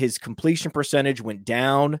his completion percentage went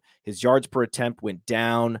down. His yards per attempt went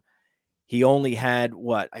down. He only had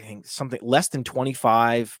I think something less than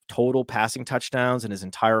 25 total passing touchdowns in his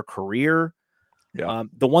entire career. Yeah.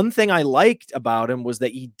 The one thing I liked about him was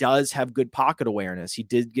that he does have good pocket awareness. He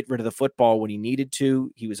did get rid of the football when he needed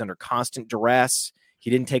to. He was under constant duress. He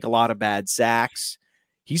didn't take a lot of bad sacks.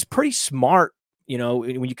 He's pretty smart.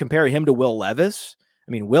 When you compare him to Will Levis,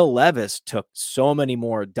 I mean, Will Levis took so many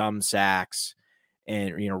more dumb sacks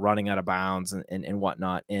and, running out of bounds and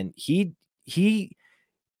whatnot. And he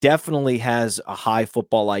definitely has a high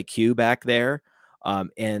football IQ back there.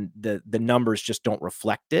 And the numbers just don't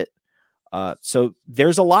reflect it. So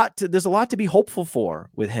there's a lot to be hopeful for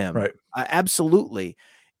with him. Right. Absolutely.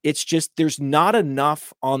 It's just, there's not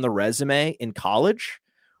enough on the resume in college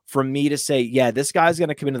for me to say, yeah, this guy's going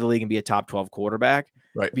to come into the league and be a top 12 quarterback.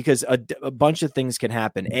 Right. Because a bunch of things can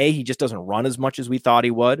happen. A, he just doesn't run as much as we thought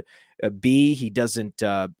he would. B, he doesn't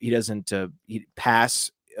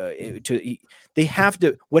pass they have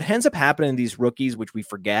to, what ends up happening in these rookies, which we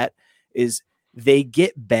forget, is they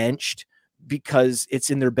get benched because it's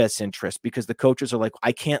in their best interest, because the coaches are like,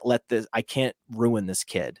 I can't ruin this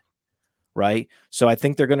kid. Right. So I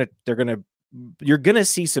think you're going to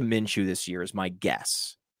see some Minshew this year is my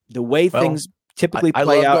guess. The way things typically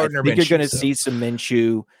play out, I think you're going to see some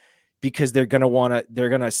Minshew, because they're going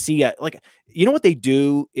to see it. Like, what they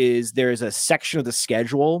do is there's a section of the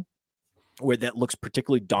schedule where that looks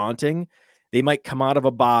particularly daunting. They might come out of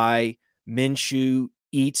a bye. Minshew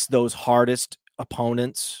eats those hardest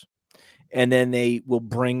opponents, and then they will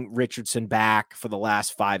bring Richardson back for the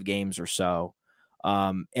last 5 games or so.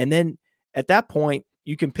 And then at that point,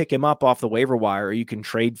 you can pick him up off the waiver wire, or you can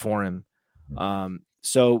trade for him.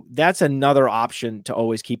 So that's another option to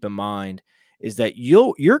always keep in mind, is that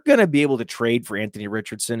you're going to be able to trade for Anthony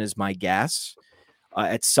Richardson, is my guess,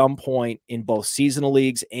 at some point in both seasonal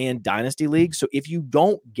leagues and dynasty leagues. So if you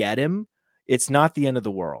don't get him, it's not the end of the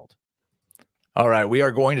world. All right, we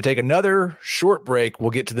are going to take another short break. We'll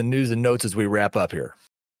get to the news and notes as we wrap up here.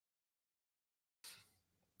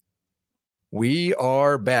 We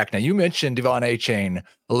are back. Now, you mentioned Devon Achane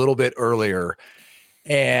a little bit earlier,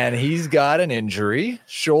 and he's got an injury,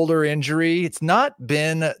 shoulder injury. It's not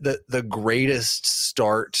been the greatest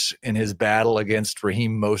start in his battle against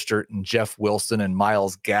Raheem Mostert and Jeff Wilson and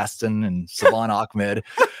Myles Gaston and Savon Ahmed.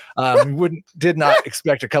 Did not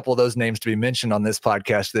expect a couple of those names to be mentioned on this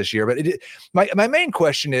podcast this year. But my main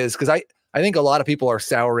question is, because I think a lot of people are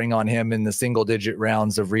souring on him in the single-digit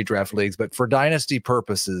rounds of redraft leagues, but for dynasty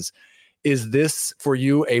purposes, is this for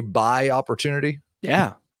you a buy opportunity?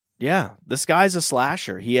 Yeah. Yeah, this guy's a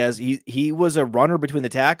slasher. He was a runner between the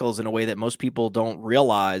tackles in a way that most people don't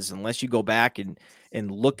realize unless you go back and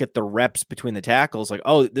look at the reps between the tackles. Like,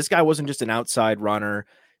 oh, this guy wasn't just an outside runner,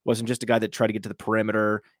 wasn't just a guy that tried to get to the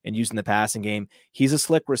perimeter and using the passing game. He's a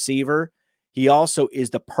slick receiver. He also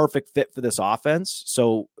is the perfect fit for this offense.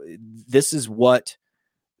 So this is what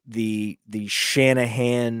the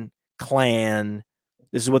Shanahan clan,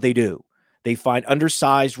 this is what they do. They find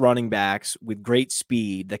undersized running backs with great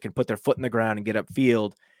speed that can put their foot in the ground and get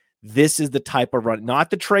upfield. This is the type of run, not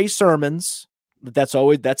the Trey Sermons. That's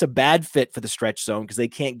a bad fit for the stretch zone, because they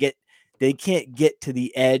can't get to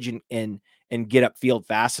the edge and get upfield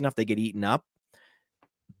fast enough. They get eaten up.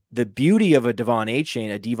 The beauty of a Devon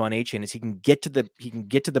Achane is he can get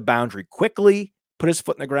to the boundary quickly, put his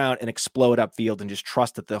foot in the ground, and explode upfield, and just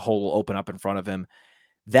trust that the hole will open up in front of him.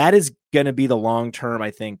 That is going to be the long-term,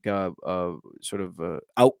 I think, outcome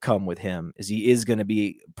with him, is he is going to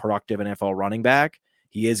be a productive NFL running back.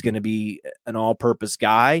 He is going to be an all-purpose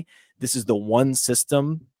guy. This is the one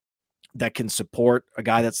system that can support a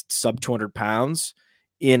guy that's sub 200 pounds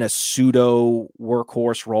in a pseudo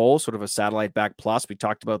workhorse role, sort of a satellite back plus. We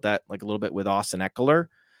talked about that like a little bit with Austin Eckler.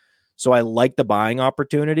 So I like the buying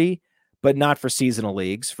opportunity, but not for seasonal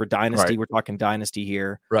leagues. For Dynasty, we're talking Dynasty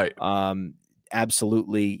here. Right.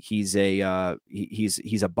 Absolutely. He's a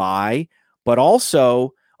buy, but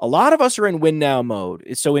also a lot of us are in win now mode.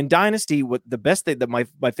 So in Dynasty, what the best thing that my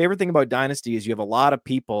favorite thing about Dynasty is you have a lot of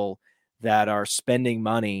people that are spending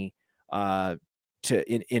money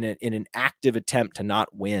in an active attempt to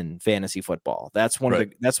not win fantasy football. That's one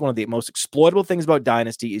of the most exploitable things about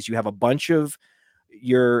Dynasty is you have a bunch of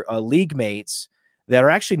your league mates that are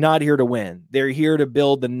actually not here to win. They're here to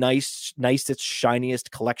build the nicest,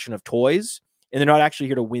 shiniest collection of toys, and they're not actually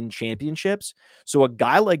here to win championships. So a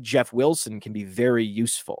guy like Jeff Wilson can be very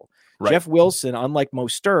useful. Right. Jeff Wilson, unlike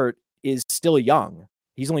Mostert, is still young.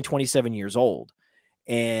 He's only 27 years old,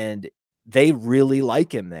 and they really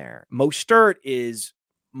like him there. Mostert is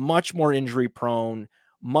much more injury prone,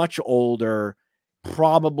 much older,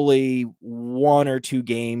 probably 1 or 2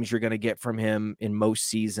 games you're going to get from him in most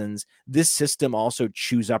seasons. This system also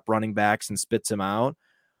chews up running backs and spits them out.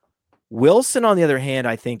 Wilson, on the other hand,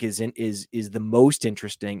 I think is the most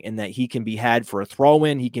interesting in that he can be had for a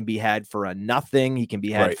throw-in. He can be had for a nothing. He can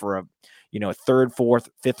be had for a 3rd, 4th,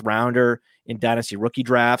 5th rounder in Dynasty rookie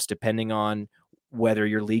drafts, depending on whether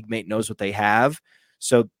your league mate knows what they have.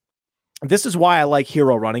 So this is why I like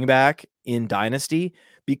hero running back in Dynasty,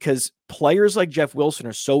 because players like Jeff Wilson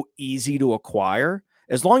are so easy to acquire.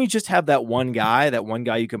 As long as you just have that one guy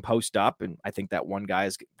you can post up, and I think that one guy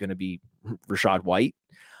is going to be Rachaad White,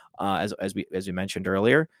 as we mentioned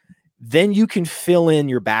earlier, then you can fill in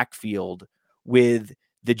your backfield with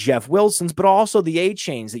the Jeff Wilsons, but also the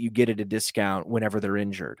A-chains that you get at a discount whenever they're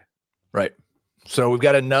injured. Right. So we've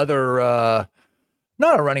got another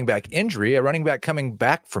not a running back injury, a running back coming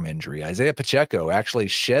back from injury. Isaiah Pacheco actually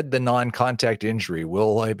shed the non-contact injury.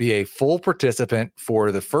 Will be a full participant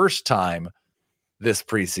for the first time this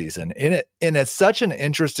preseason in such an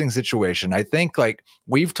interesting situation. I think like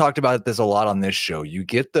we've talked about this a lot on this show. You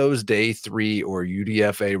get those day 3 or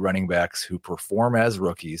UDFA running backs who perform as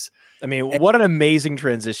rookies. I mean, what an amazing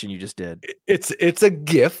transition you just did. It's a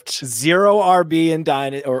gift. 0 RB in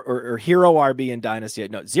Dynasty or hero RB in Dynasty.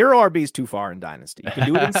 No, 0 RB is too far in Dynasty. You can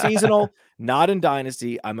do it in seasonal, not in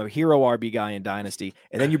Dynasty. I'm a hero RB guy in Dynasty.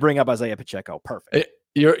 And then you bring up Isaiah Pacheco. Perfect.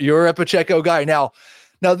 You're a Pacheco guy.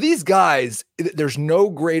 Now, these guys, there's no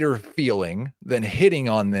greater feeling than hitting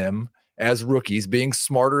on them as rookies, being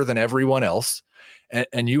smarter than everyone else,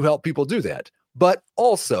 and you help people do that. But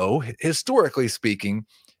also, historically speaking,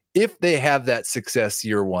 if they have that success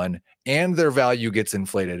year 1 and their value gets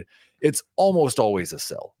inflated, it's almost always a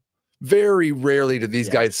sell. Very rarely do these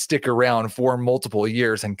guys stick around for multiple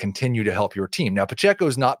years and continue to help your team. Now,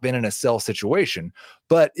 Pacheco's not been in a sell situation,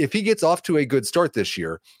 but if he gets off to a good start this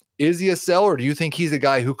year, is he a sell, or do you think he's a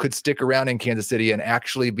guy who could stick around in Kansas City and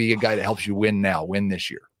actually be a guy that helps you win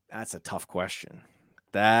this year? That's a tough question.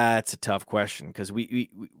 Because we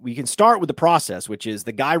can start with the process, which is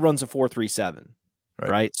the guy runs a 4.37,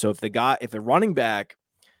 right? So if a running back,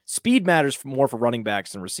 speed matters more for running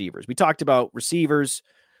backs than receivers. We talked about receivers,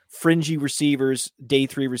 fringy receivers, day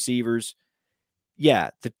 3 receivers.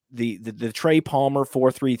 Yeah, the Trey Palmer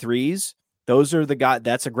 4.33s. Those are the guys.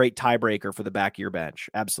 That's a great tiebreaker for the back of your bench.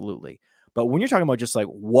 Absolutely. But when you're talking about just like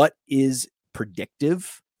what is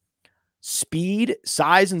predictive, speed,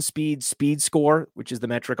 size and speed score, which is the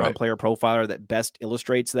metric on Player Profiler that best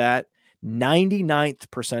illustrates that, 99th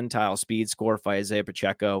percentile speed score for Isaiah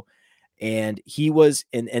Pacheco. And he was,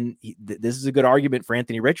 this is a good argument for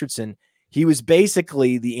Anthony Richardson. He was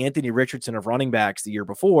basically the Anthony Richardson of running backs the year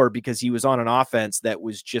before because he was on an offense that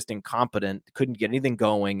was just incompetent, couldn't get anything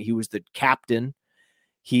going. He was the captain.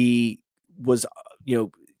 He was,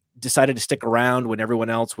 decided to stick around when everyone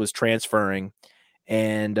else was transferring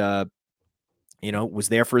and, was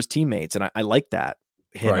there for his teammates. And I like that,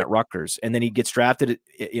 him at Rutgers. And then he gets drafted,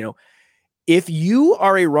 if you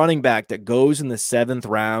are a running back that goes in the 7th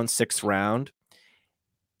round, 6th round,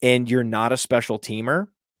 and you're not a special teamer,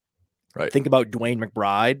 think about Dwayne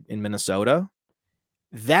McBride in Minnesota.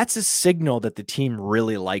 That's a signal that the team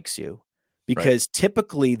really likes you because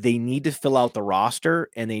typically they need to fill out the roster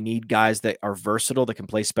and they need guys that are versatile that can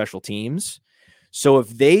play special teams. So if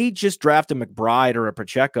they just draft a McBride or a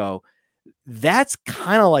Pacheco, that's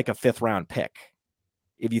kind of like a 5th round pick.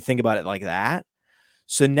 If you think about it like that.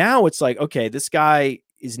 So now it's like, okay, this guy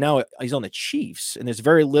he's on the Chiefs and there's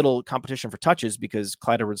very little competition for touches because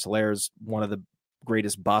Clyde Edwards-Helaire is one of the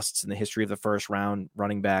greatest busts in the history of the first round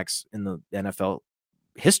running backs in the NFL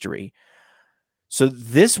history. So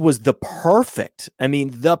this was the perfect,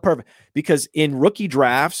 because in rookie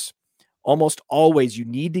drafts, almost always you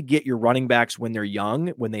need to get your running backs when they're young,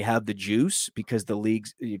 when they have the juice, because the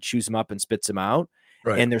leagues, you chews them up and spits them out,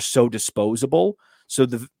 and they're so disposable. So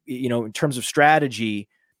in terms of strategy,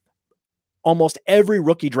 almost every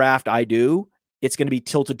rookie draft I do, it's going to be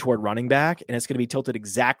tilted toward running back, and it's going to be tilted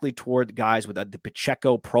exactly toward the guys with the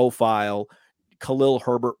Pacheco profile, Khalil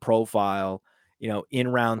Herbert profile, in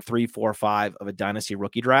round 3, 4, 5 of a dynasty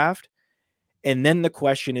rookie draft. And then the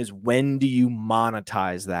question is, when do you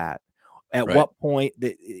monetize that? At what point?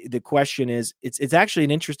 The question is, it's actually an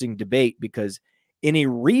interesting debate, because in a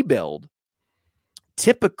rebuild,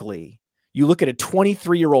 typically you look at a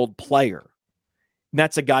 23-year-old player, and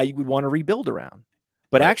that's a guy you would want to rebuild around.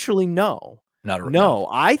 But actually, no.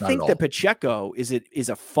 I think that Pacheco is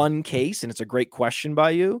a fun case, and it's a great question by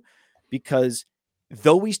you, because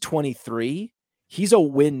though he's 23, he's a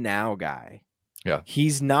win now guy. Yeah.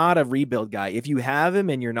 He's not a rebuild guy. If you have him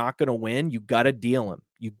and you're not going to win, you got to deal him.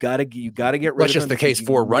 You got to get rid of him. That's just the case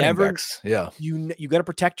for running backs. Yeah. You got to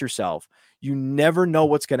protect yourself. You never know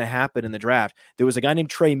what's going to happen in the draft. There was a guy named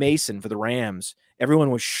Trey Mason for the Rams.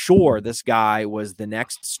 Everyone was sure this guy was the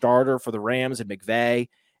next starter for the Rams at McVay,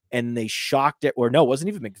 and they shocked it. Or no, it wasn't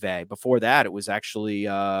even McVay. Before that, it was actually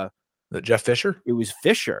Jeff Fisher. It was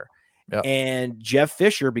Fisher. Yep. And Jeff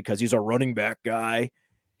Fisher, because he's a running back guy,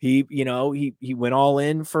 he went all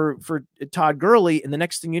in for Todd Gurley, and the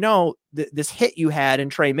next thing you know, this hit you had in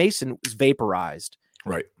Trey Mason was vaporized.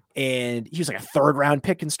 Right. And he was like a 3rd round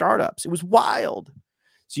pick in startups. It was wild.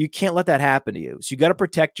 So you can't let that happen to you. So you got to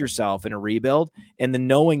protect yourself in a rebuild. And then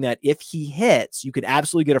knowing that if he hits, you could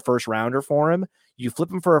absolutely get a 1st rounder for him. You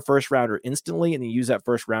flip him for a 1st rounder instantly, and then use that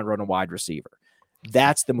 1st rounder on a wide receiver.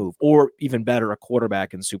 That's the move. Or even better, a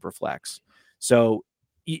quarterback in super flex. So,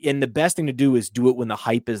 and the best thing to do is do it when the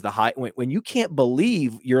hype is the high. When you can't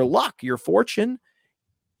believe your luck, your fortune,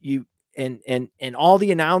 and all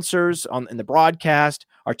the announcers in the broadcast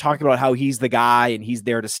are talking about how he's the guy and he's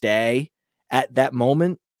there to stay. At that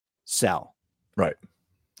moment, sell. Right.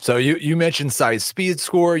 So you mentioned size speed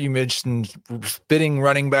score, you mentioned spitting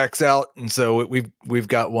running backs out, and so we've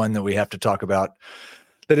got one that we have to talk about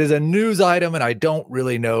that is a news item, and I don't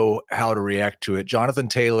really know how to react to it. Jonathan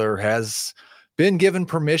Taylor has been given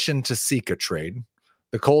permission to seek a trade.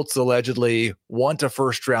 The Colts allegedly want a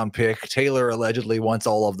 1st round pick. Taylor allegedly wants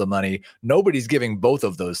all of the money. Nobody's giving both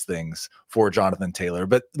of those things for Jonathan Taylor.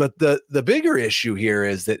 But the bigger issue here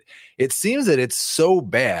is that it seems that it's so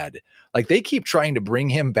bad. Like, they keep trying to bring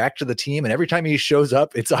him back to the team, and every time he shows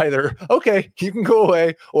up, it's either, okay, you can go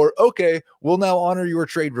away, or okay, we'll now honor your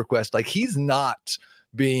trade request. Like, he's not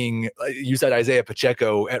being, you said Isaiah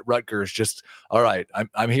Pacheco at Rutgers, just, all right,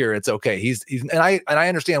 I'm here, it's okay. He's and I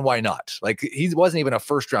understand why not. Like, he wasn't even a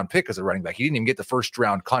 1st round pick as a running back. He didn't even get the 1st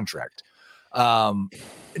round contract. How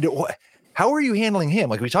are you handling him?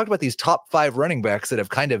 Like, we talked about these top 5 running backs that have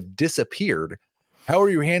kind of disappeared. How are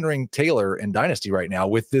you handling Taylor in Dynasty right now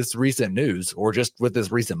with this recent news, or just with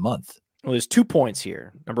this recent month? Well, there's 2 points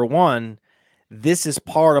here. Number one, this is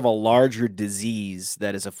part of a larger disease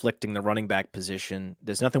that is afflicting the running back position.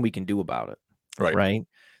 There's nothing we can do about it. Right.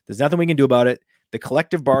 There's nothing we can do about it. The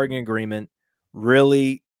collective bargaining agreement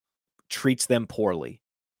really treats them poorly.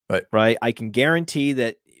 Right. I can guarantee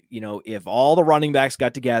that, if all the running backs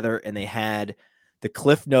got together and they had the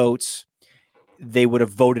Cliff Notes, they would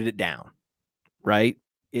have voted it down. Right.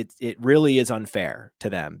 It really is unfair to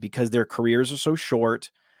them because their careers are so short.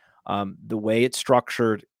 The way it's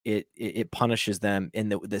structured, it punishes them.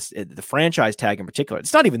 And the franchise tag in particular,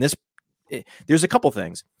 it's not even this. There's a couple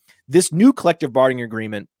things. This new collective bargaining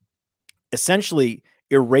agreement essentially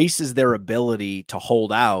erases their ability to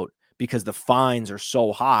hold out because the fines are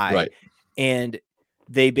so high. Right. And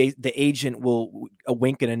the agent will a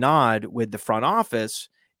wink and a nod with the front office,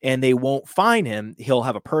 and they won't fine him. He'll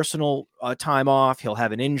have a personal time off. He'll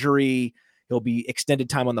have an injury. He'll be extended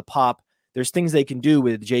time on the PUP. There's things they can do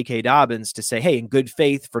with J.K. Dobbins to say, hey, in good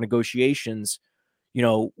faith for negotiations,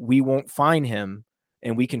 we won't fine him,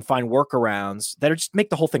 and we can find workarounds that just make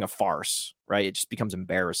the whole thing a farce, right? It just becomes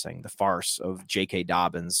embarrassing. The farce of J.K.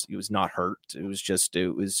 Dobbins. He was not hurt. It was just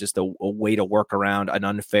a way to work around an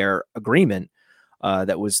unfair agreement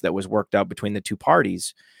that was worked out between the two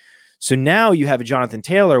parties. So now you have a Jonathan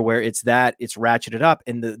Taylor where it's ratcheted up,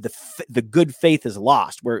 and the good faith is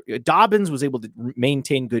lost, where Dobbins was able to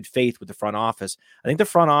maintain good faith with the front office. I think the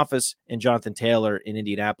front office and Jonathan Taylor in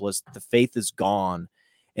Indianapolis, the faith is gone.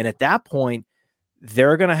 And at that point,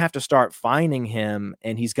 they're going to have to start fining him,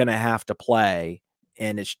 and he's going to have to play.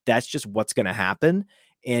 And that's just what's going to happen.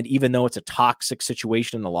 And even though it's a toxic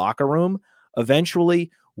situation in the locker room,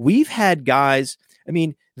 eventually We've had guys, I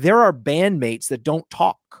mean, there are bandmates that don't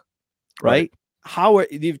talk, right?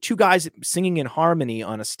 You have two guys singing in harmony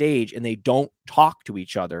on a stage and they don't talk to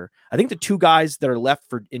each other. I think the two guys that are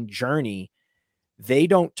left in Journey, they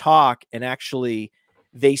don't talk, and actually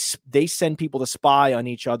they send people to spy on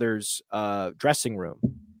each other's dressing room.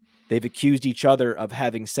 They've accused each other of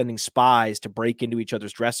sending spies to break into each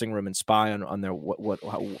other's dressing room and spy on their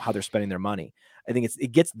how they're spending their money. I think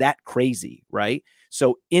it gets that crazy, right?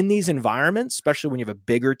 So in these environments, especially when you have a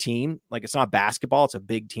bigger team, like it's not basketball, it's a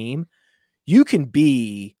big team, you can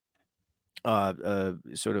be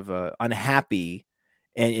sort of unhappy,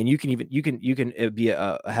 and you can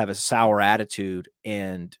have a sour attitude,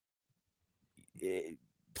 and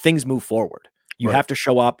things move forward. You have to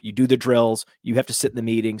show up, you do the drills, you have to sit in the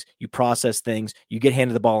meetings, you process things, you get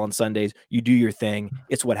handed the ball on Sundays, you do your thing.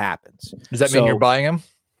 It's what happens. Does that mean you're buying him?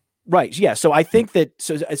 Right. Yeah. So I think I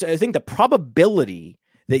think the probability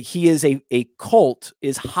that he is a cult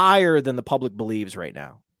is higher than the public believes right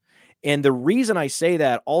now. And the reason I say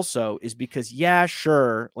that also is because, yeah,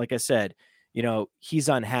 sure, like I said, he's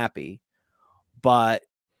unhappy, but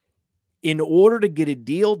in order to get a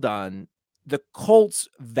deal done, the Colts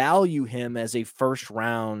value him as a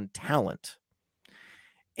first-round talent,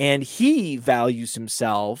 and he values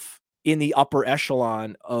himself in the upper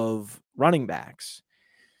echelon of running backs.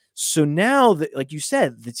 So now that, like you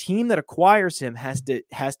said, the team that acquires him has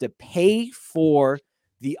to pay for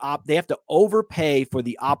they have to overpay for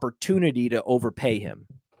the opportunity to overpay him.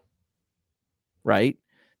 Right?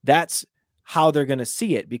 That's how they're going to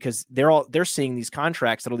see it, because they're seeing these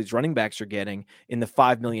contracts that all these running backs are getting in the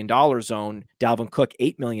 $5 million zone, Dalvin Cook,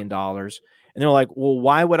 $8 million. And they're like, well,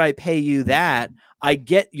 why would I pay you that? I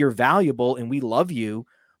get you're valuable and we love you,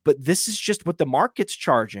 but this is just what the market's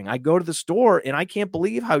charging. I go to the store and I can't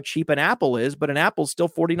believe how cheap an apple is, but an apple's still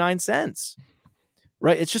 49 cents.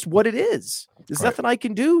 Right? It's just what it is. There's nothing I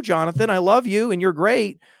can do, Jonathan. I love you and you're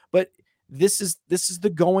great, but this is the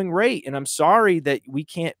going rate. And I'm sorry that we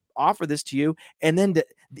can't offer this to you. And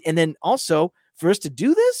then also, for us to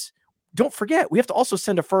do this, don't forget, we have to also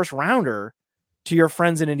send a first rounder to your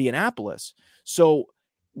friends in Indianapolis. So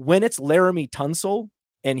when it's Laramie Tunsil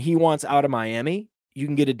and he wants out of Miami, you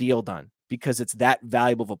can get a deal done because it's that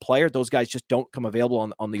valuable of a player. Those guys just don't come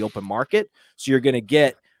available on the open market. So you're going to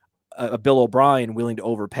get a Bill O'Brien willing to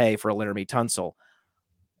overpay for a Laramie Tunsil.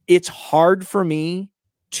 It's hard for me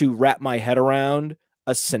to wrap my head around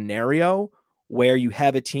a scenario where you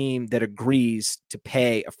have a team that agrees to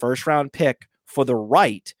pay a first-round pick for the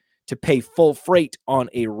right to pay full freight on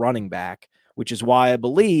a running back, which is why I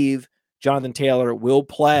believe Jonathan Taylor will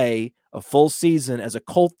play a full season as a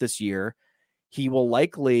Colt this year. He will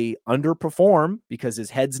likely underperform because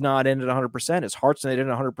his head's not in at 100%. His heart's not in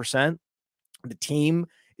at 100%. The team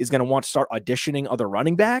is going to want to start auditioning other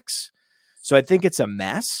running backs. So I think it's a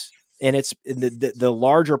mess. And it's the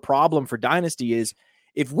larger problem for Dynasty is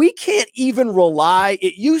if we can't even rely,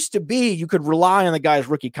 it used to be you could rely on the guy's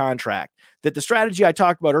rookie contract, that the strategy I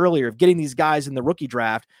talked about earlier of getting these guys in the rookie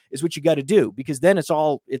draft is what you got to do, because then it's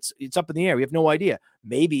up in the air. We have no idea.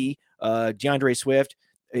 Maybe DeAndre Swift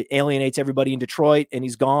alienates everybody in Detroit and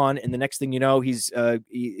he's gone. And the next thing you know, he's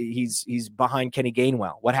behind Kenny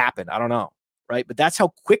Gainwell. What happened? I don't know. Right. But that's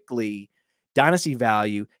how quickly Dynasty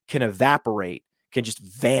value can evaporate, can just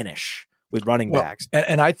vanish with running backs.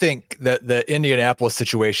 And I think that the Indianapolis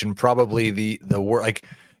situation, probably the like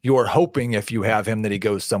you are hoping if you have him that he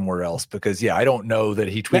goes somewhere else, because I don't know that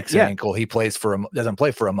he tweaks an ankle. He plays doesn't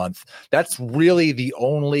play for a month. That's really the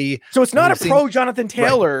only. So it's not a pro Jonathan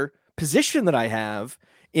Taylor position that I have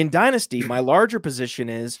in Dynasty. My larger position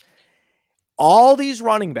is all these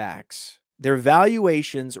running backs, their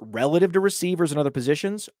valuations relative to receivers and other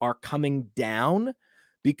positions are coming down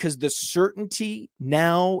because the certainty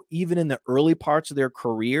now, even in the early parts of their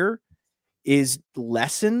career, is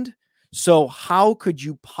lessened. So how could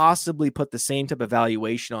you possibly put the same type of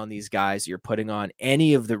valuation on these guys you're putting on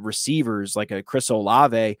any of the receivers like a Chris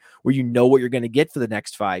Olave, where you know what you're going to get for the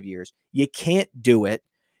next 5 years? You can't do it.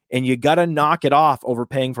 And you got to knock it off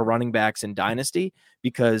overpaying for running backs in Dynasty,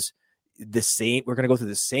 because we're going to go through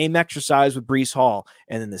the same exercise with Breece Hall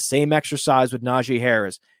and then the same exercise with Najee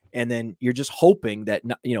Harris. And then you're just hoping that,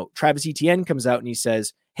 Travis Etienne comes out and he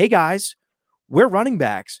says, hey guys, we're running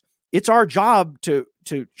backs. It's our job to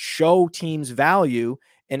show teams value,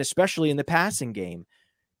 and especially in the passing game.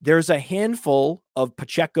 There's a handful of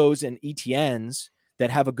Pacheco's and Etiennes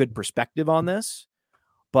that have a good perspective on this,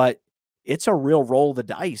 but it's a real roll of the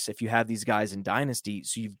dice if you have these guys in Dynasty.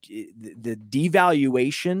 So the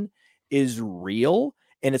devaluation is real,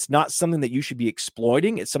 and it's not something that you should be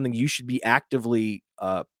exploiting. It's something you should be actively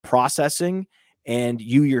processing and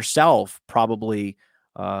you yourself probably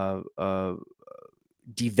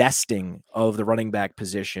divesting of the running back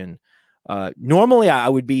position. Normally I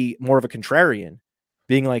would be more of a contrarian,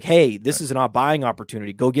 being like, hey, this is an buying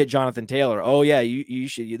opportunity. Go get Jonathan Taylor. Oh yeah, you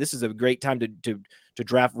should. This is a great time to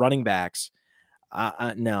draft running backs.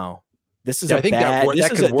 No, this is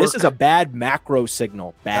this is a bad macro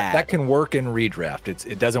signal. Bad. That can work in redraft.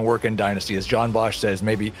 It doesn't work in Dynasty. As John Bosch says,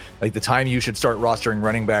 maybe like the time you should start rostering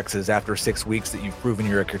running backs is after 6 weeks that you've proven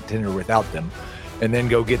you're a contender without them, and then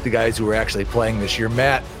go get the guys who are actually playing this year.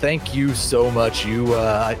 Matt, thank you so much.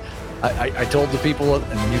 I told the people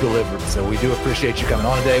and you delivered. So we do appreciate you coming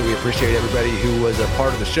on today. We appreciate everybody who was a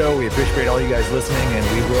part of the show. We appreciate all you guys listening, and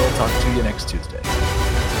we will talk to you next Tuesday.